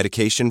prescribe you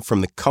medication from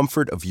the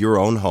comfort of your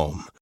own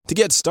home. To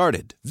get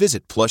started,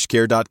 visit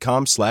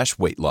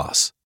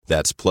plushcare.com/weight-loss.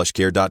 That's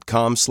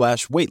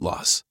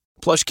plushcare.com/weight-loss.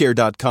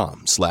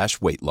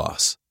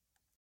 plushcare.com/weight-loss.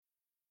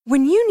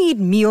 When you need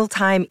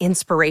mealtime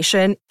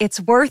inspiration,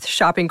 it's worth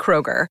shopping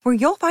Kroger, where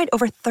you'll find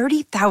over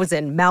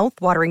 30,000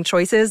 mouth-watering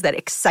choices that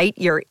excite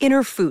your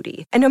inner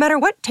foodie. And no matter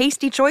what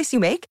tasty choice you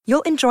make,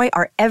 you'll enjoy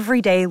our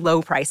everyday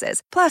low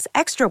prices, plus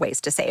extra ways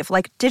to save,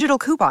 like digital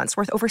coupons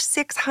worth over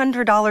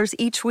 $600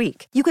 each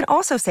week. You can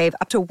also save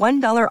up to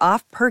 $1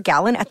 off per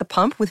gallon at the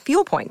pump with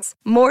fuel points.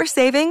 More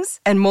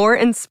savings and more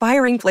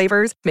inspiring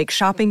flavors make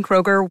shopping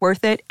Kroger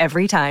worth it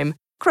every time.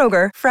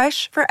 Kroger,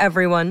 fresh for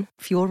everyone.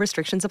 Fuel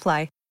restrictions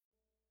apply.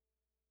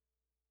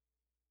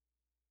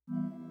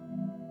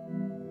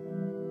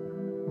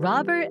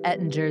 Robert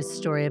Ettinger's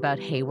story about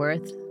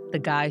Hayworth, the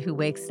guy who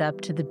wakes up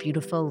to the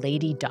beautiful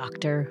lady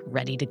doctor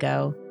ready to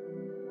go,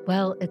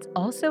 well, it's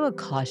also a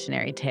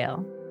cautionary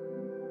tale.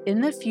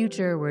 In the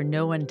future where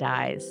no one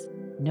dies,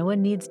 no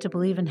one needs to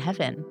believe in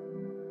heaven.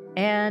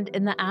 And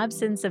in the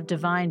absence of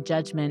divine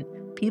judgment,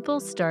 people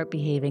start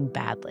behaving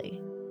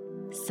badly.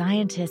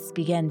 Scientists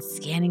began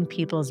scanning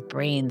people's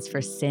brains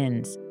for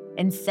sins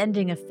and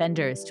sending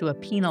offenders to a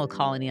penal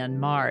colony on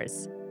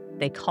Mars.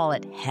 They call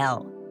it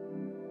hell.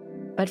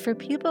 But for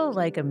people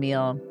like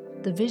Emil,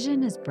 the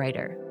vision is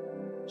brighter.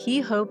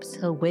 He hopes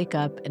he'll wake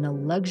up in a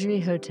luxury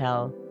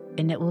hotel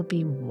and it will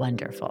be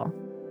wonderful.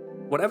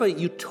 Whatever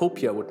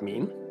utopia would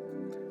mean,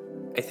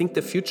 I think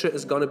the future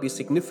is going to be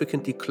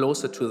significantly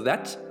closer to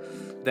that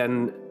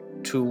than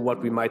to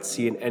what we might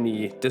see in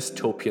any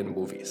dystopian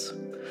movies.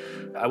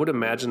 I would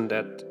imagine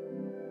that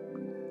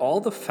all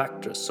the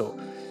factors, so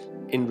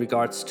in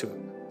regards to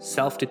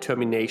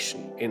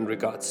self-determination, in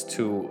regards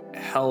to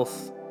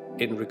health,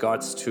 in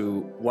regards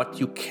to what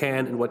you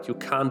can and what you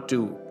can't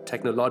do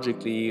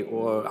technologically,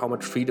 or how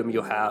much freedom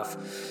you have,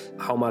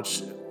 how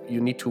much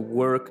you need to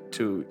work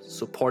to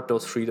support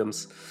those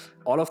freedoms,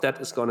 all of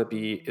that is going to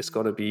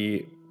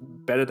be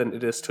better than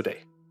it is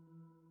today.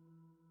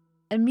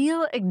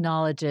 Emil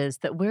acknowledges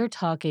that we're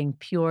talking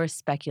pure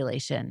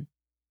speculation,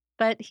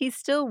 but he's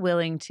still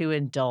willing to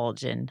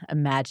indulge in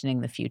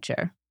imagining the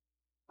future.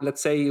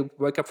 Let's say you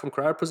wake up from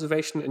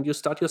cryopreservation and you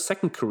start your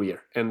second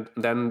career, and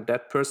then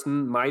that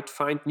person might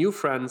find new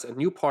friends and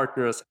new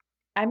partners.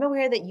 I'm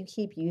aware that you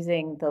keep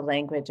using the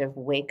language of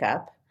wake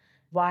up.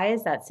 Why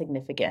is that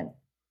significant?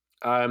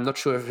 I'm not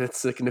sure if it's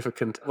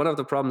significant. One of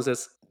the problems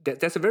is that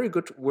there's a very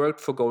good word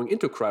for going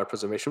into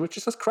cryopreservation, which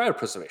is just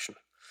cryopreservation.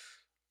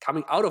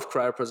 Coming out of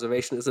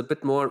cryopreservation is a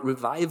bit more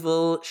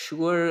revival,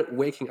 sure,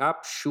 waking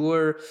up,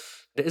 sure.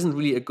 There isn't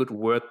really a good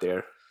word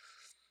there.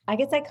 I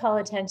guess I call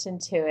attention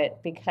to it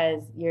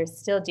because you're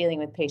still dealing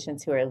with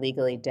patients who are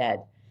legally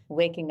dead.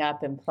 Waking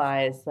up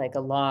implies like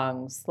a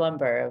long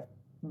slumber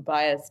of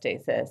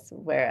biostasis,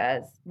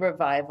 whereas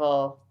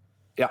revival,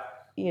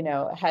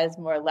 has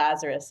more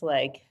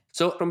Lazarus-like.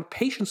 So from a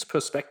patient's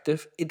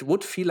perspective, it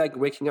would feel like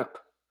waking up.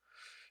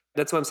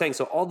 That's what I'm saying.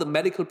 So all the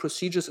medical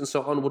procedures and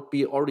so on would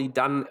be already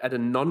done at a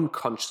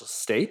non-conscious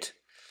state.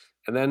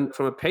 And then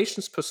from a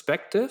patient's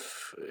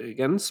perspective,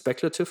 again,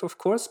 speculative, of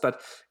course,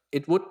 but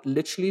it would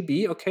literally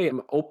be, okay,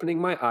 I'm opening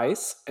my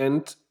eyes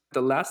and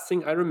the last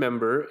thing I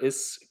remember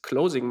is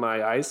closing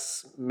my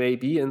eyes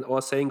maybe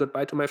or saying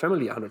goodbye to my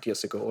family 100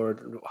 years ago or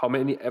how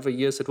many ever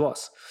years it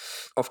was.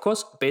 Of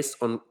course, based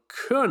on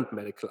current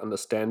medical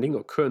understanding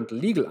or current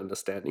legal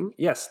understanding,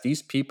 yes,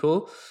 these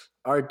people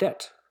are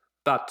dead.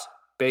 But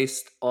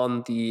based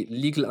on the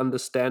legal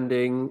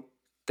understanding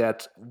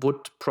that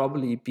would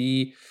probably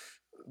be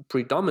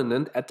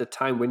predominant at the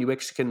time when you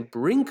actually can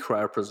bring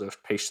cryopreserved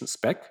patients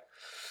back,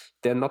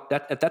 they're not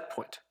dead at that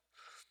point.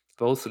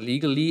 Both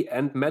legally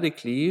and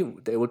medically,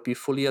 they would be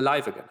fully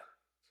alive again.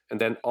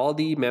 And then all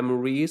the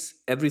memories,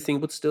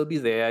 everything would still be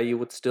there. You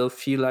would still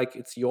feel like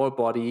it's your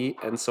body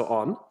and so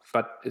on.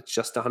 But it's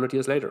just 100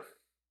 years later.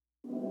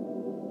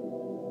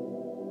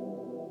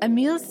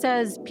 Emil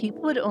says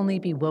people would only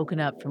be woken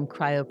up from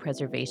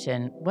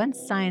cryopreservation once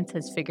science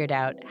has figured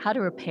out how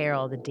to repair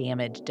all the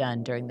damage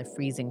done during the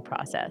freezing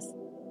process,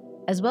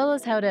 as well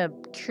as how to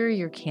cure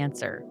your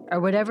cancer or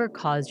whatever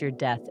caused your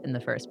death in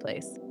the first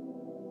place.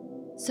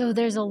 So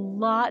there's a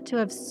lot to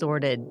have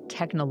sorted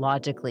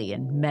technologically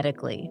and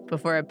medically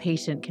before a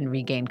patient can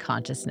regain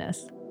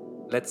consciousness.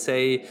 Let's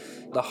say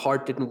the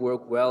heart didn't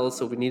work well,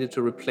 so we needed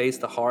to replace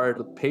the heart.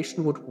 The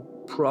patient would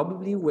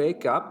probably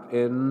wake up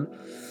in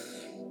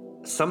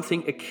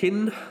something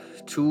akin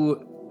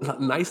to a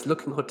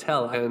nice-looking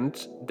hotel. And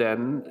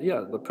then,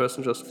 the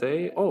person just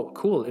say, oh,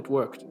 cool, it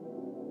worked.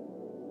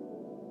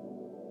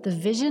 The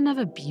vision of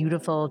a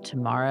beautiful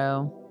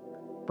tomorrow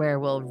where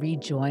we'll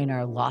rejoin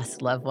our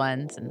lost loved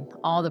ones and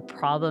all the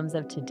problems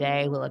of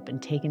today will have been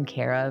taken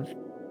care of.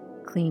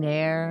 Clean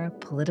air,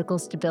 political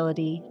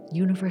stability,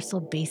 universal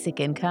basic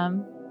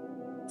income.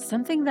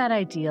 Something that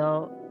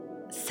ideal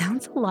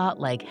sounds a lot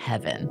like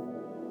heaven.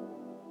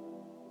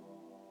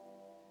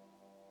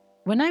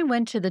 When I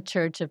went to the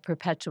Church of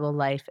Perpetual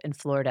Life in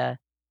Florida,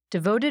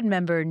 devoted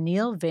member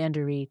Neil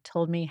Vandery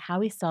told me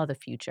how he saw the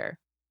future.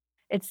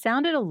 It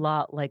sounded a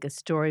lot like a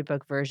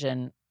storybook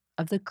version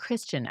of the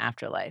Christian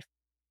afterlife.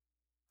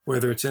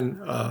 Whether it's in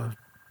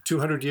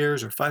 200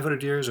 years or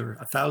 500 years or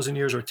 1,000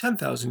 years or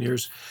 10,000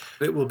 years,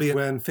 it will be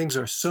when things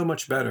are so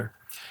much better.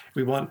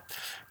 We want,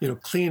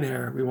 clean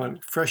air. We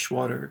want fresh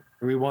water.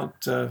 We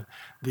want the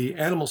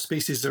animal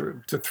species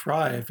to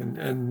thrive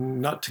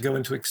and not to go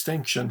into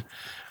extinction.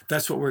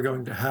 That's what we're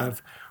going to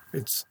have.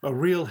 It's a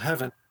real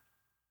heaven.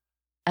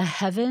 A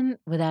heaven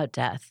without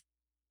death.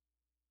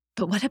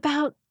 But what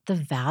about the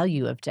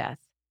value of death?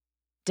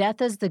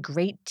 Death as the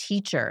great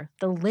teacher,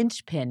 the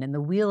linchpin in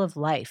the wheel of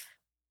life.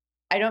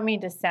 I don't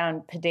mean to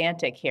sound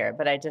pedantic here,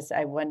 but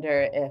I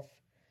wonder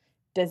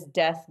does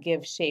death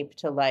give shape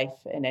to life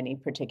in any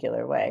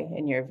particular way,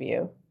 in your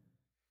view?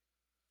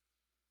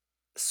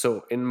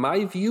 So in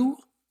my view,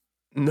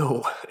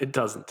 no, it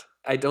doesn't.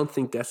 I don't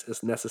think death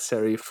is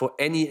necessary for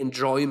any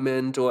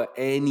enjoyment or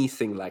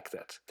anything like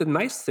that. The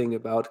nice thing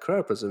about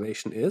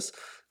cryopreservation is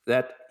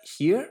that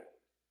here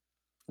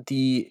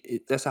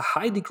there's a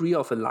high degree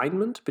of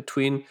alignment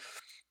between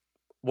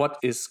what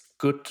is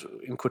good,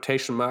 in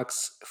quotation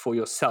marks, for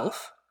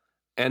yourself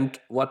and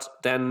what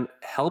then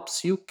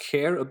helps you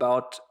care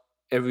about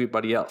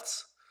everybody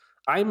else.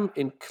 I'm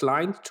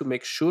inclined to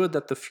make sure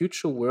that the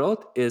future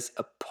world is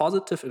a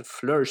positive and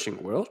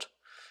flourishing world,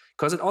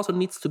 because it also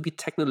needs to be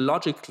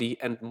technologically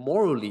and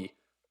morally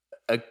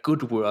a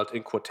good world,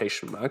 in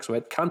quotation marks,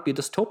 right? It can't be a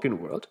dystopian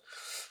world,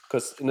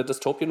 because in a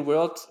dystopian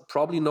world,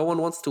 probably no one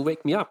wants to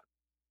wake me up.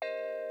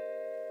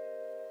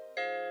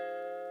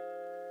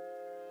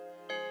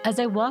 As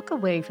I walk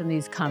away from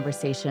these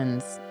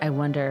conversations, I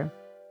wonder,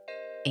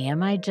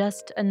 am I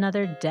just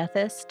another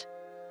deathist?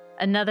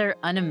 Another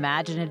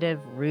unimaginative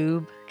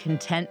rube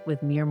content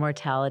with mere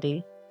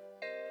mortality?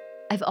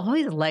 I've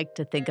always liked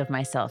to think of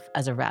myself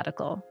as a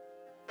radical,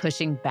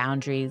 pushing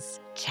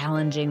boundaries,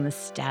 challenging the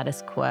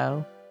status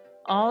quo,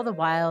 all the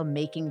while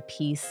making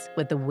peace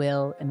with the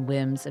will and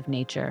whims of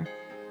nature.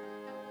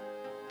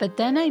 But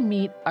then I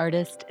meet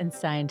artist and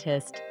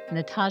scientist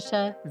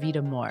Natasha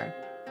Vita-Moore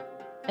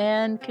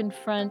and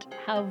confront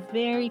how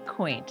very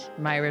quaint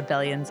my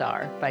rebellions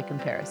are by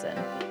comparison.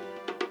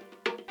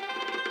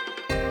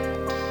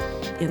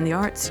 In the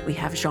arts, we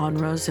have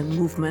genres and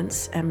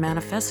movements and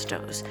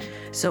manifestos.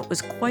 So it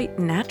was quite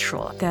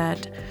natural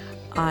that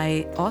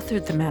I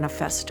authored the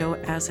manifesto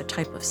as a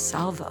type of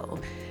salvo,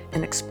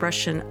 an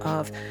expression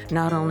of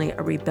not only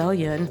a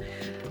rebellion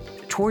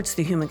towards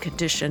the human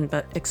condition,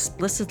 but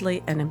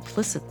explicitly and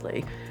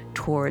implicitly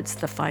towards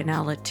the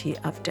finality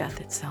of death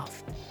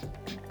itself.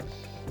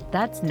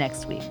 That's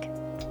next week.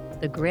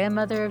 The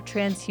grandmother of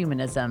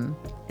transhumanism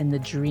and the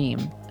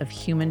dream of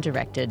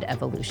human-directed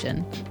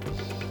evolution.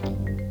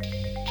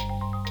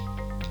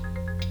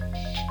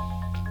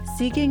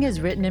 Seeking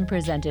is written and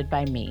presented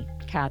by me,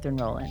 Catherine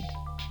Rowland.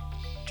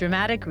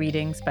 Dramatic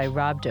readings by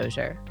Rob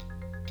Dozier.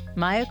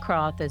 Maya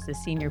Croth is the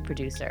senior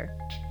producer.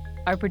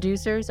 Our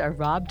producers are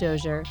Rob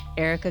Dozier,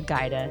 Erica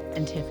Gaida,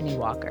 and Tiffany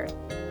Walker.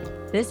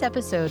 This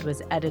episode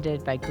was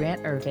edited by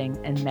Grant Irving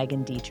and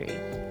Megan Dietrich.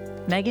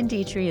 Megan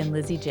Dietrich and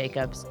Lizzie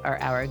Jacobs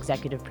are our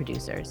executive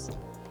producers.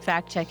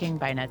 Fact-checking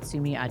by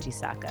Natsumi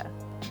Ajisaka.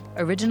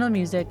 Original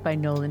music by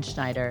Nolan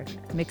Schneider.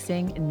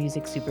 Mixing and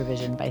music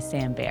supervision by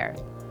Sam Baer.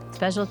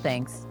 Special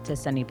thanks to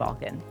Sunny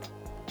Balkan.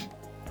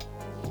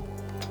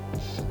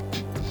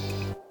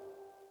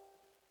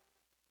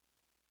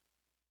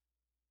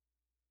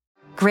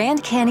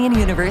 Grand Canyon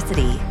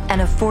University, an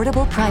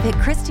affordable private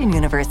Christian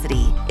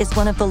university, is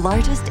one of the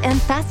largest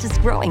and fastest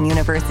growing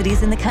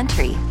universities in the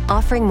country,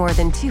 offering more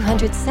than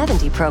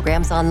 270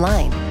 programs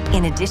online.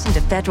 In addition to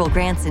federal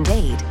grants and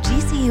aid,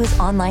 GCU's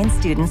online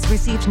students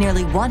received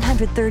nearly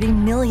 $130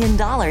 million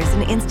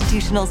in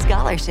institutional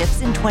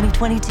scholarships in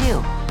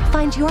 2022.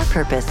 Find your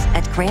purpose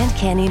at Grand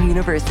Canyon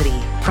University.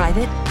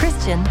 Private,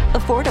 Christian,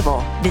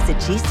 affordable. Visit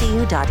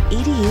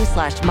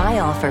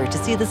gcu.edu/myoffer to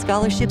see the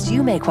scholarships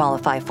you may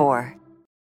qualify for.